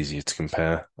 So it's easier to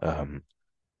compare, and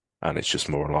it's just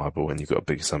more reliable when you've got a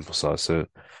bigger sample size. So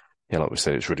yeah, like we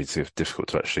say, it's really difficult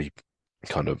to actually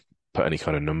kind of put any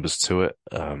kind of numbers to it.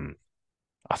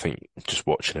 I think just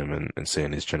watching him and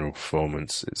seeing his general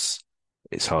performance,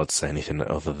 it's hard to say anything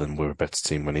other than we're a better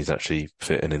team when he's actually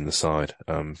fit and in the side,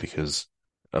 because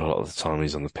a lot of the time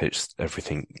he's on the pitch,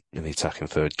 everything in the attacking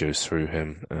third goes through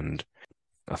him, and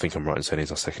I think I'm right in saying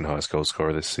he's our second highest goal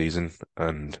scorer this season,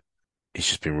 and he's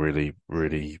just been really,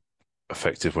 really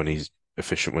effective when he's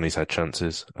efficient when he's had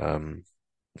chances,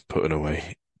 putting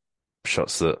away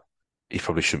shots that he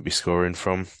probably shouldn't be scoring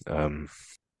from, and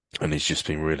he's just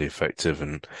been really effective,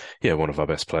 and yeah, one of our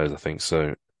best players, I think.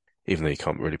 So even though you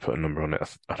can't really put a number on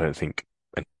it, I don't think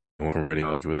anyone can really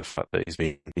argue with the fact that he's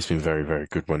been very, very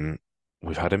good when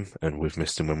we've had him, and we've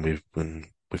missed him when we've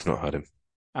not had him.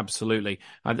 Absolutely.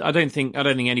 I don't think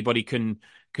anybody can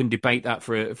debate that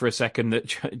for a second,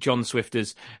 that John Swift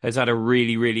has had a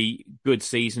really, really good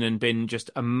season and been just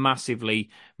a massively,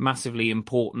 massively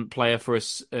important player for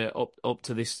us up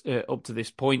to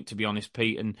this point, to be honest,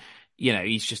 Pete. And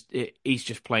he's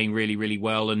just playing really, really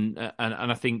well, and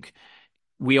I think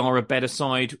we are a better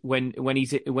side when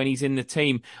he's in the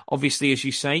team. Obviously, as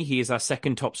you say, he is our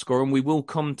second top scorer, and we will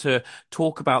come to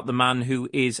talk about the man who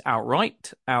is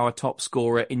outright our top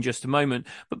scorer in just a moment.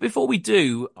 But before we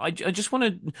do, I just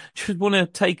want to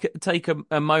take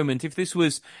a moment. If this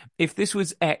was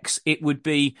X, it would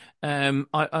be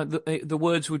the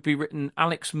words would be written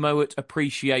Alex Mowat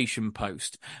appreciation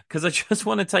post, because I just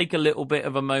want to take a little bit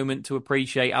of a moment to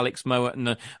appreciate Alex Mowat,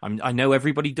 and I know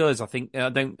everybody does. I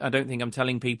don't think I'm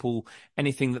telling people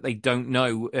anything that they don't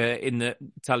know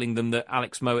telling them that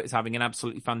Alex Mowat is having an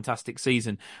absolutely fantastic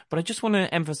season. But I just want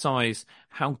to emphasise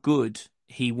how good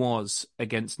he was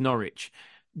against Norwich,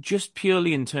 just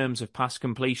purely in terms of pass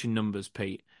completion numbers,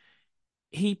 Pete.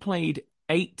 He played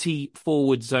 80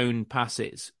 forward zone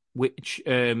passes, which,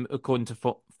 according to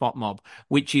FOTMob,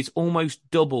 which is almost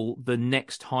double the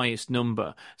next highest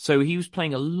number. So he was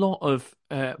playing a lot of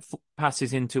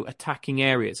passes into attacking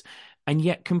areas, and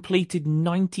yet completed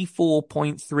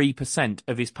 94.3%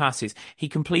 of his passes. He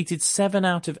completed 7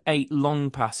 out of 8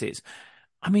 long passes.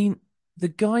 I mean, the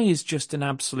guy is just an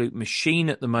absolute machine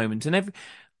at the moment, and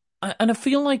I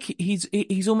feel like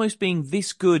he's almost being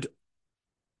this good.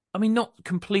 I mean, not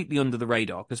completely under the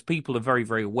radar, because people are very,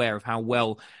 very aware of how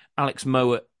well Alex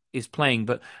Mowat is playing.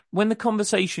 But when the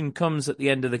conversation comes at the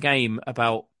end of the game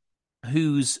about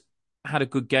who's had a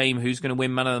good game, who's going to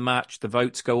win man of the match, the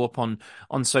votes go up on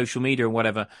social media or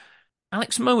whatever,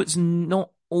 Alex Mowat's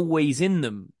not always in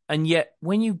them. And yet,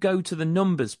 when you go to the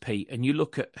numbers, Pete, and you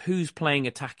look at who's playing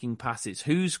attacking passes,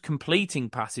 who's completing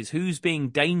passes, who's being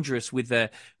dangerous with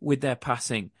their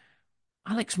passing,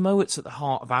 Alex Mowat's at the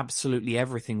heart of absolutely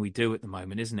everything we do at the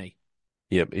moment, isn't he?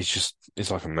 Yep, he's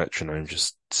like a metronome,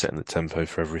 just setting the tempo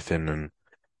for everything, and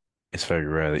it's very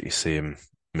rare that you see him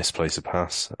misplace a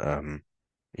pass.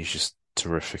 He's just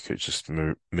terrific at just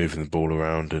moving the ball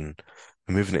around and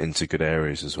moving it into good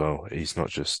areas as well. He's not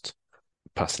just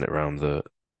passing it around the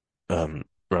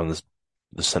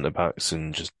centre backs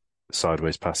and just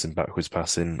sideways passing, backwards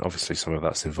passing. Obviously, some of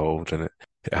that's involved, and it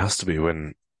has to be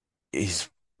when he's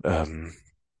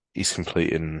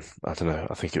completing, I don't know,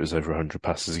 I think it was over 100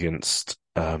 passes against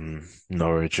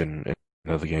Norwich, and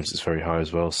in other games it's very high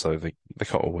as well. So they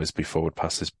can't always be forward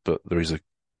passes, but there is a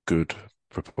good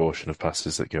proportion of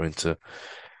passes that go into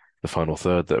the final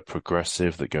third that are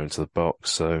progressive, that go into the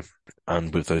box. So,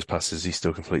 and with those passes, he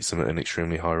still completes them at an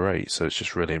extremely high rate. So it's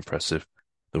just really impressive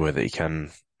the way that he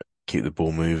can keep the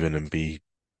ball moving and be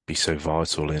so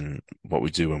vital in what we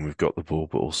do when we've got the ball,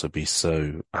 but also be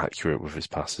so accurate with his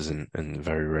passes and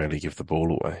very rarely give the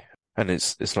ball away. And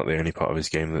it's not the only part of his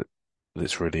game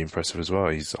that's really impressive as well.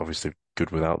 He's obviously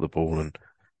good without the ball, and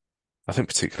I think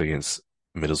particularly against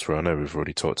Middlesbrough, I know we've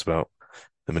already talked about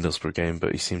the Middlesbrough game,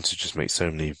 but he seems to just make so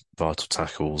many vital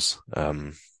tackles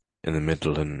in the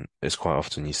middle, and it's quite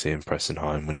often you see him pressing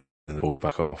high and winning the ball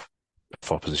back off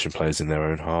opposition players in their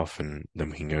own half, and then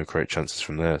we can go and create chances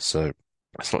from there. So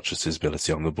it's not just his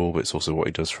ability on the ball, but it's also what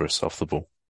he does for us off the ball.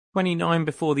 29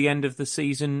 before the end of the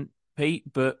season,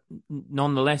 Pete, but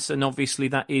nonetheless, and obviously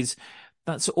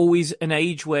that's always an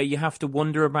age where you have to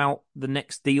wonder about the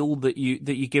next deal that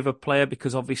you give a player,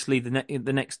 because obviously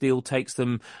the next deal takes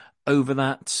them over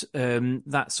that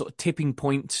sort of tipping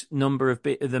point number of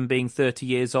them being 30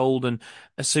 years old, and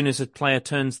as soon as a player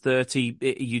turns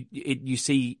 30, you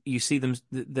see them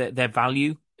their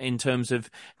value in terms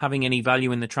of having any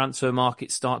value in the transfer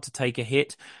market start to take a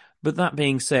hit. But that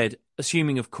being said,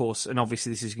 assuming, of course, and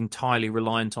obviously this is entirely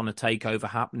reliant on a takeover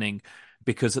happening,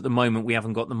 because at the moment we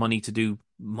haven't got the money to do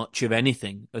much of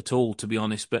anything at all, to be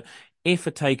honest. But if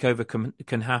a takeover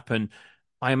can happen,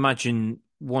 I imagine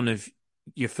one of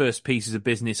your first pieces of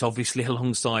business, obviously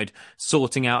alongside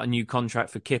sorting out a new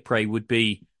contract for Kipre, would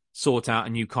be sort out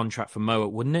a new contract for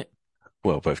Mowat, wouldn't it?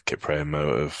 Well, both Kipre and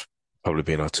Mowat have probably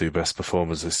been our two best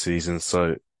performers this season,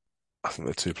 so I think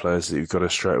they're two players that you've got to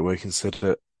straight away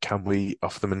consider, can we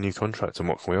offer them a new contract, and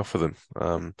what can we offer them?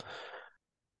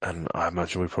 And I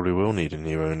imagine we probably will need a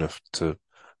new owner to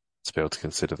be able to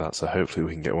consider that. So hopefully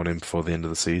we can get one in before the end of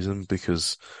the season,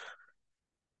 because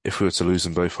if we were to lose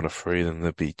them both on a free, then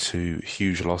there'd be two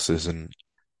huge losses, and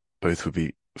both would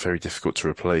be very difficult to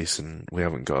replace. And we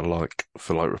haven't got a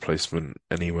like-for-like replacement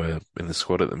anywhere in the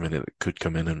squad at the minute that could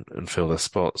come in and fill their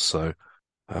spots. So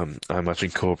I imagine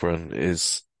Corberán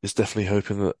is definitely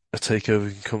hoping that a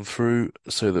takeover can come through,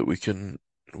 so that we can,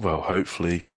 well,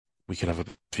 hopefully we can have a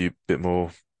bit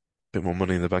more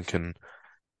money in the bank and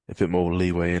a bit more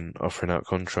leeway in offering out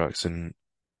contracts. And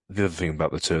the other thing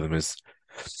about the two of them is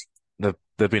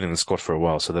they've been in the squad for a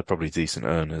while, so they're probably decent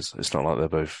earners. It's not like they're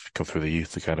both come through the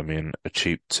youth academy and are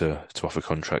cheap to offer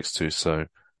contracts to. So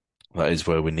that is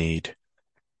where we need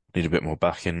need a bit more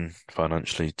backing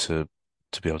financially to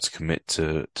be able to commit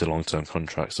to long-term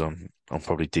contracts on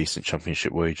probably decent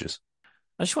championship wages.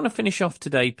 I just want to finish off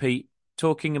today, Pete,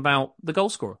 talking about the goal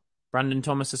scorer, Brandon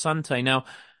Thomas Asante. Now,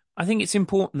 I think it's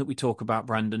important that we talk about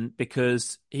Brandon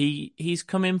because he's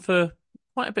come in for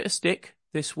quite a bit of stick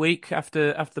this week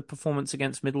after the performance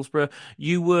against Middlesbrough.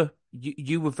 You were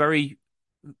very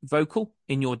vocal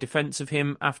in your defence of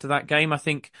him after that game. I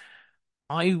think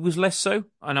I was less so,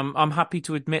 and I'm happy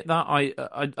to admit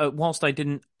that. Whilst I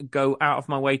didn't go out of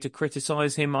my way to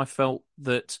criticise him, I felt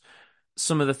that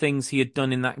some of the things he had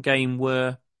done in that game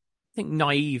were, I think,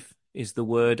 naive is the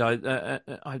word.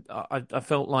 I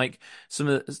felt like some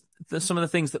of the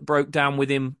things that broke down with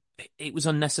him, it was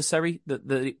unnecessary that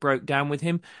it broke down with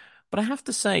him. But I have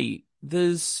to say,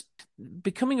 there's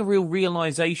becoming a real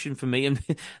realization for me, and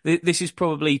this is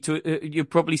probably you're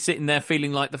probably sitting there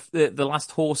feeling like the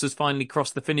last horse has finally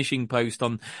crossed the finishing post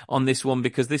on this one,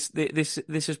 because this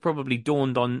has probably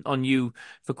dawned on you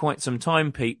for quite some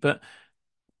time, Pete. But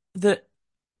that,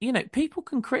 people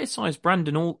can criticize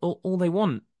Brandon all they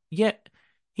want, yet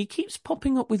he keeps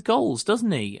popping up with goals,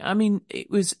 doesn't he? I mean,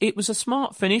 it was a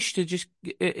smart finish to just,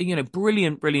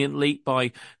 brilliant leap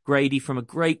by Grady from a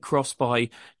great cross by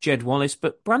Jed Wallace,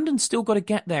 but Brandon's still got to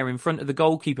get there in front of the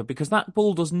goalkeeper, because that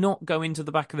ball does not go into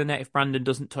the back of the net if Brandon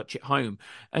doesn't touch it home.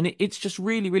 And it's just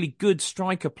really good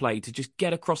striker play to just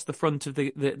get across the front of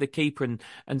the keeper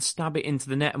and stab it into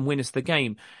the net and win us the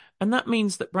game. And that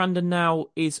means that Brandon now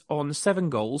is on 7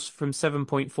 goals from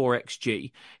 7.4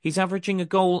 XG. He's averaging a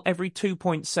goal every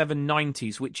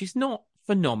 2.790s, which is not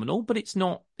phenomenal, but it's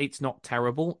not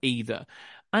terrible either.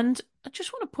 And I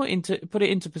just want to put it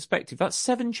into perspective. That's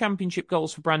 7 championship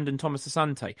goals for Brandon Thomas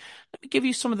Asante. Let me give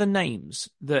you some of the names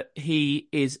that he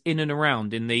is in and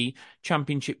around in the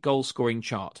championship goal scoring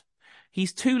chart.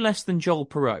 He's 2 less than Joel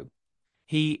Perreault.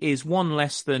 He is 1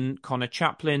 less than Connor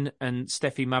Chaplin and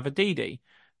Steffi Mavididi,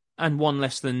 and 1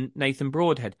 less than Nathan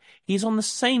Broadhead. He's on the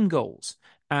same goals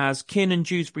as Kiernan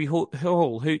Dewsbury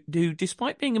Hall, who,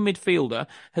 despite being a midfielder,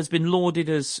 has been lauded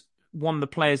as one of the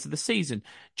players of the season.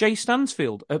 Jay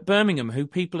Stansfield at Birmingham, who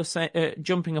people are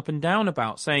jumping up and down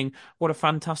about, saying what a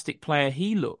fantastic player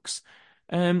he looks.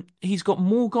 He's got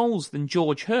more goals than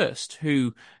George Hurst,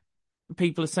 who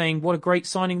people are saying what a great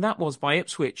signing that was by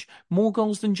Ipswich. More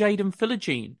goals than Jayden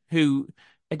Philogene, who,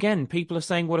 again, people are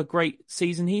saying what a great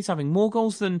season he's having. More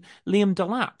goals than Liam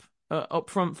Delap up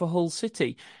front for Hull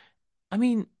City. I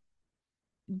mean,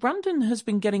 Brandon has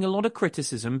been getting a lot of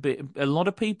criticism, but a lot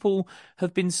of people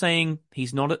have been saying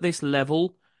he's not at this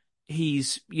level.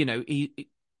 He's a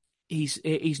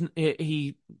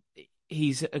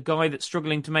guy that's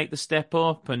struggling to make the step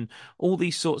up and all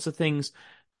these sorts of things.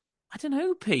 I don't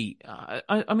know, Pete.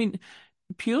 I mean,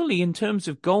 purely in terms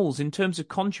of goals, in terms of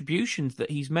contributions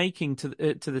that he's making to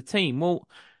the team, well,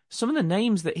 some of the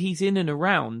names that he's in and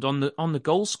around on the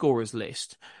goal scorers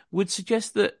list would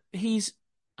suggest that he's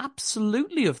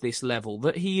absolutely of this level,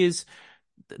 that he's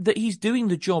doing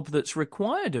the job that's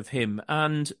required of him,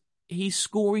 and he's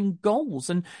scoring goals.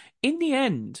 And in the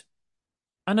end,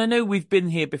 and I know we've been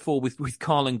here before with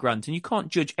Karlan Grant, and you can't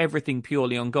judge everything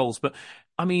purely on goals, but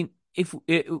I mean,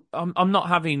 I'm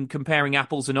not comparing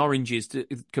apples and oranges to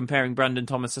comparing Brandon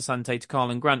Thomas Asante to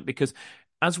Karlan Grant, because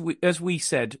as we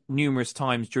said numerous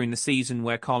times during the season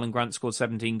where Karlan Grant scored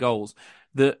 17 goals,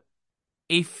 that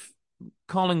if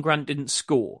Karlan Grant didn't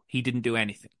score, he didn't do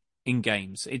anything in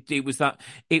games. It was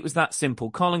that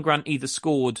simple. Karlan Grant either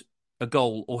scored a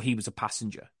goal or he was a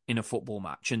passenger in a football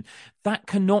match, and that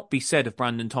cannot be said of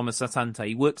Brandon Thomas Asante.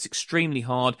 He works extremely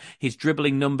hard. His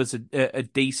dribbling numbers are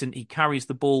decent. He carries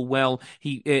the ball well.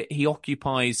 He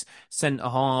occupies centre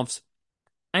halves,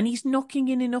 and he's knocking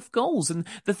in enough goals. And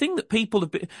the thing that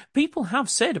people have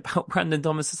said about Brandon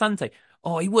Thomas Asante,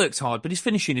 oh, he works hard, but his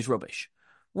finishing is rubbish.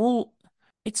 Well,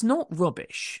 it's not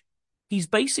rubbish. He's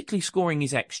basically scoring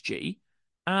his XG,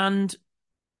 and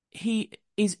he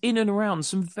is in and around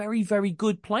some very, very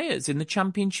good players in the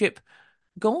Championship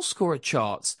goal scorer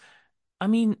charts. I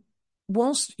mean,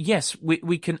 whilst, yes,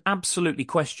 we can absolutely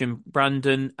question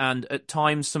Brandon, and at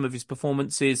times some of his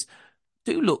performances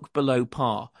do look below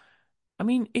par. I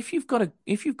mean, if you've got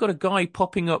a guy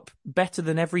popping up better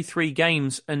than every 3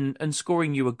 games and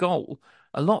scoring you a goal,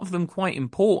 a lot of them quite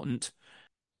important,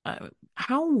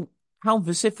 how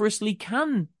vociferously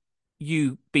can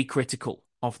you be critical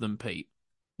of them, Pete?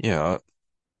 Yeah,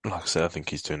 like I said, I think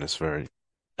he's doing a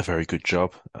very good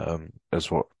job.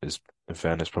 As what is, in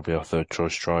fairness, probably our 3rd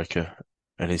choice striker,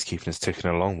 and he's keeping us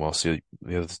ticking along whilst the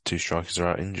other 2 strikers are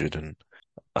out injured. And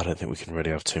I don't think we can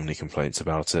really have too many complaints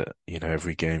about it.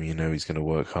 Every game, he's going to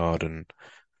work hard, and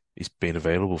he's been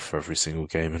available for every single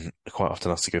game and quite often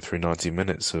has to go through 90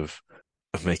 minutes of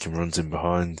making runs in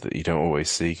behind that you don't always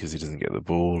see because he doesn't get the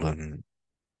ball and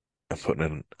putting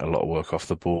in a lot of work off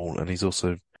the ball. And he's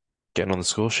also getting on the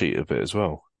score sheet a bit as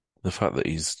well. The fact that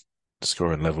he's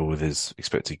scoring level with his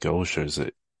expected goals shows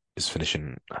that his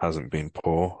finishing hasn't been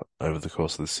poor over the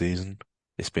course of the season.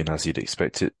 It's been as you'd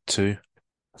expect it to.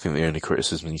 I think the only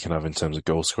criticism you can have in terms of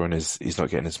goal scoring is he's not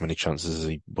getting as many chances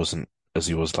as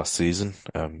he was last season.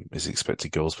 His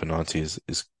expected goals per 90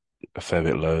 is a fair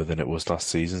bit lower than it was last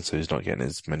season, so he's not getting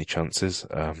as many chances.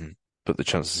 But the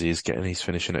chances he is getting, he's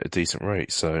finishing at a decent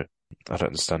rate. So I don't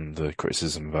understand the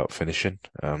criticism about finishing.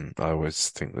 I always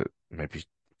think that maybe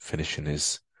finishing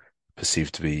is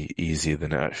perceived to be easier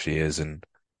than it actually is, and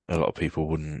a lot of people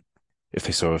wouldn't, if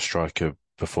they saw a striker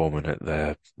performing at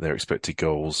their expected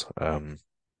goals,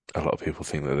 a lot of people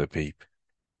think that they'd be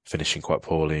finishing quite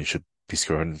poorly and should be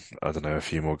scoring, I don't know, a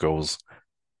few more goals,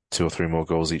 2 or 3 more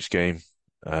goals each game,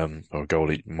 or a goal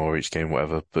more each game,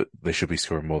 whatever, but they should be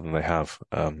scoring more than they have.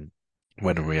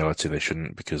 When in reality they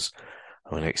shouldn't, because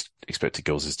I mean, expected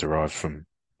goals is derived from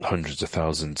hundreds of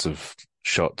thousands of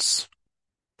shots.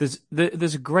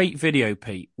 There's a great video,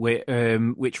 Pete,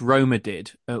 which Roma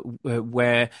did,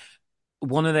 where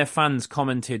one of their fans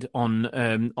commented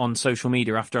on social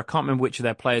media after, I can't remember which of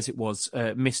their players it was,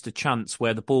 missed a chance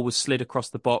where the ball was slid across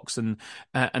the box and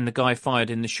the guy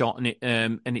fired in the shot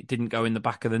and it didn't go in the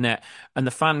back of the net. And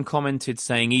the fan commented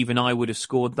saying, even I would have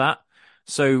scored that.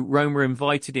 So Roma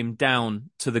invited him down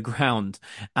to the ground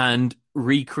and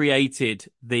recreated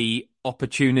the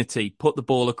opportunity, put the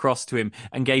ball across to him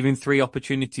and gave him 3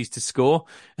 opportunities to score,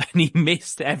 and he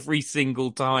missed every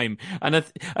single time. And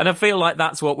I feel like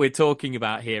that's what we're talking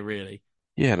about here, really.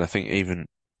 Yeah, and I think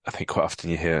quite often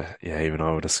you hear, yeah, even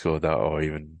I would have scored that, or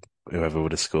even whoever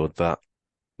would have scored that.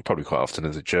 Probably quite often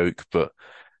as a joke, but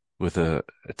with a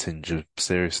tinge of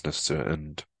seriousness to it.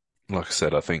 And like I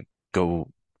said, I think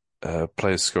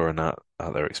players scoring at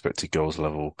their expected goals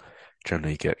level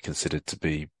generally get considered to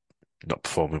be not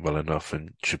performing well enough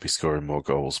and should be scoring more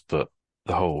goals. But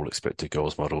the whole expected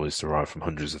goals model is derived from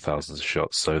hundreds of thousands of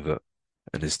shots,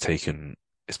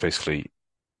 it's basically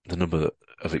the number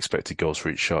of expected goals for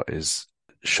each shot is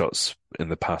shots in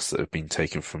the past that have been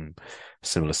taken from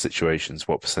similar situations.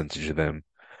 What percentage of them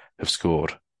have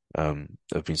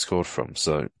been scored from?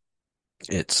 So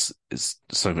it's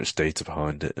so much data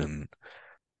behind it, and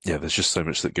yeah, there's just so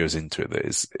much that goes into it that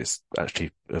it's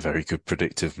actually a very good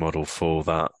predictive model for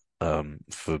that,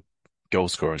 for goal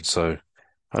scoring. So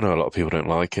I know a lot of people don't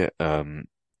like it,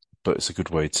 but it's a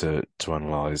good way to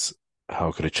analyze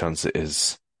how good a chance it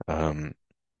is, and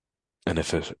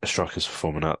if a striker's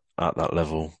performing at that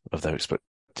level of their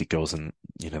expected goals, and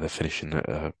they're finishing at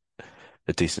a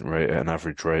decent rate, at an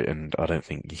average rate, and I don't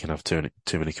think you can have too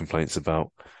many complaints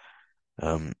about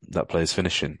that player's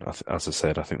finishing. As I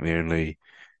said, I think the only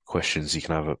questions you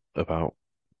can have about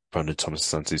Brandon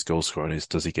Thomas-Asante's goal scoring is,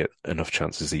 does he get enough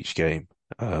chances each game?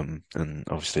 And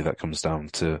obviously that comes down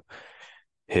to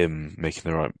him making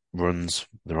the right runs,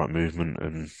 the right movement,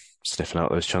 and sniffing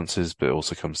out those chances. But it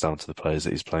also comes down to the players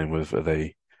that he's playing with. Are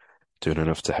they doing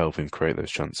enough to help him create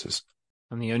those chances?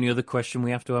 And the only other question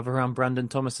we have to have around Brandon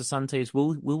Thomas-Asante is,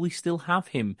 will we still have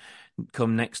him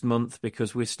come next month?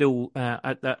 Because we're still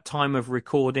at that time of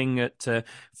recording at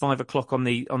 5 o'clock on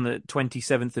the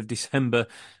 27th of December,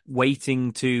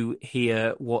 waiting to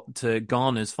hear what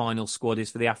Ghana's final squad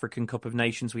is for the African Cup of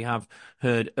Nations. We have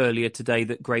heard earlier today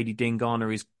that Grady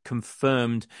Dingana is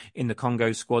confirmed in the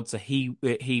Congo squad, so he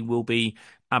will be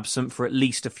absent for at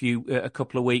least a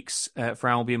couple of weeks for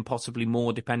Albion, possibly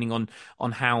more, depending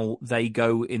on how they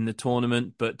go in the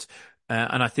tournament. But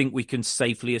and I think we can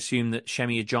safely assume that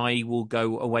Shemi Ajayi will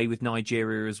go away with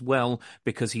Nigeria as well,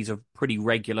 because he's a pretty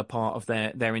regular part of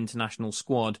their international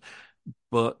squad.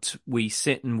 But we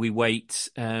sit and we wait,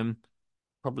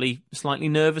 probably slightly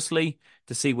nervously,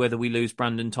 to see whether we lose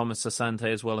Brandon Thomas-Asante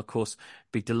as well. Of course,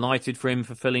 be delighted for him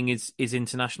fulfilling his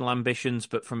international ambitions,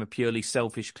 but from a purely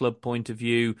selfish club point of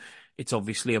view, it's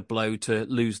obviously a blow to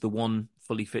lose the one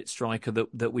fully fit striker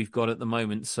that we've got at the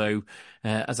moment. So,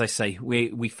 as I say,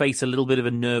 we face a little bit of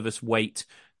a nervous wait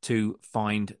to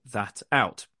find that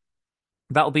out.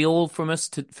 That'll be all from us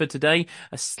for today.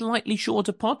 A slightly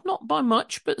shorter pod, not by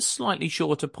much, but a slightly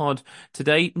shorter pod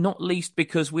today, not least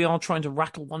because we are trying to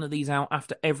rattle one of these out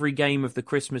after every game of the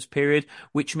Christmas period,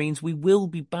 which means we will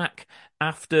be back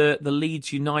after the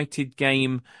Leeds United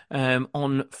game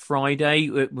on Friday.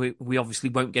 We obviously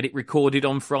won't get it recorded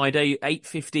on Friday.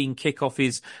 8:15 kickoff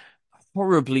is, I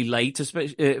horribly late,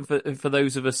 especially for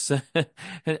those of us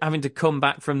having to come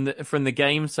back from the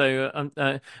game. So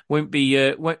won't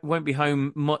be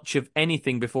home much of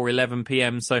anything before 11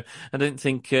 p.m. So I don't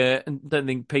think Pete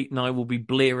and I will be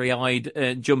bleary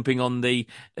eyed jumping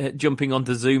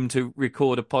onto Zoom to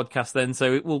record a podcast then.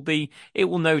 So it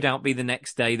will no doubt be the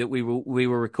next day that we will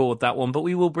record that one. But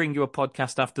we will bring you a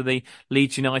podcast after the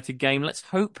Leeds United game. Let's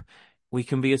hope we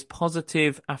can be as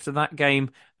positive after that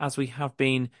game as we have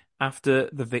been after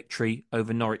the victory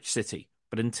over Norwich City.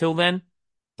 But until then,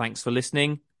 thanks for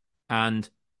listening and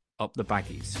up the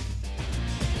baggies.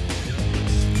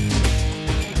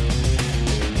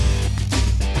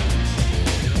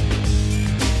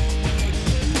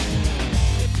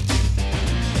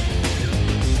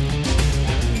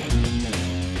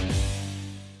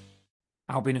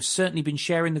 Albion have certainly been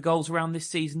sharing the goals around this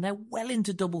season. They're well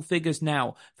into double figures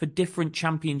now for different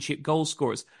championship goal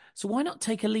scorers. So why not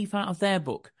take a leaf out of their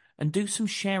book and do some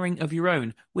sharing of your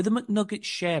own with a McNuggets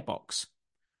share box?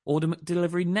 Order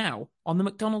McDelivery now on the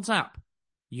McDonald's app.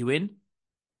 You in?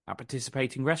 At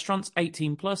participating restaurants,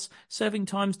 18 plus, serving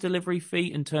times, delivery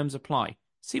fee and terms apply.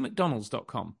 See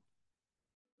mcdonalds.com.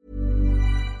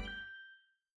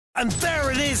 And there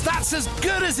it is, that's as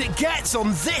good as it gets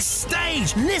on this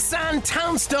stage. Nissan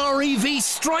Townstar EV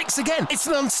strikes again. It's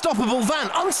an unstoppable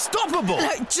van, unstoppable.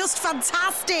 Look, just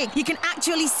fantastic. You can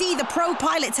actually see the Pro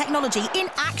Pilot technology in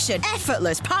action.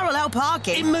 Effortless parallel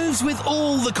parking. It moves with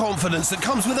all the confidence that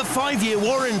comes with a 5-year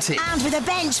warranty. And with a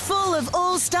bench full of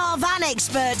all-star van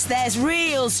experts, there's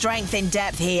real strength in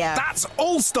depth here. That's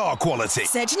all-star quality.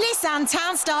 Search Nissan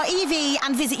Townstar EV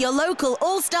and visit your local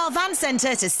all-star van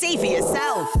centre to see for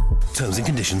yourself. Terms and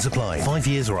conditions apply. 5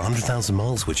 years or 100,000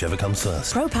 miles, whichever comes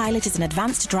first. ProPilot is an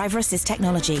advanced driver assist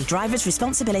technology. Driver's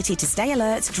responsibility to stay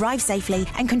alert, drive safely,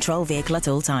 and control vehicle at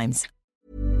all times.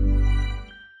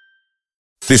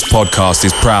 This podcast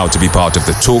is proud to be part of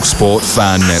the TalkSport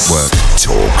Fan Network.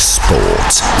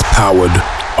 TalkSport.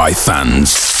 Powered by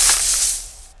fans.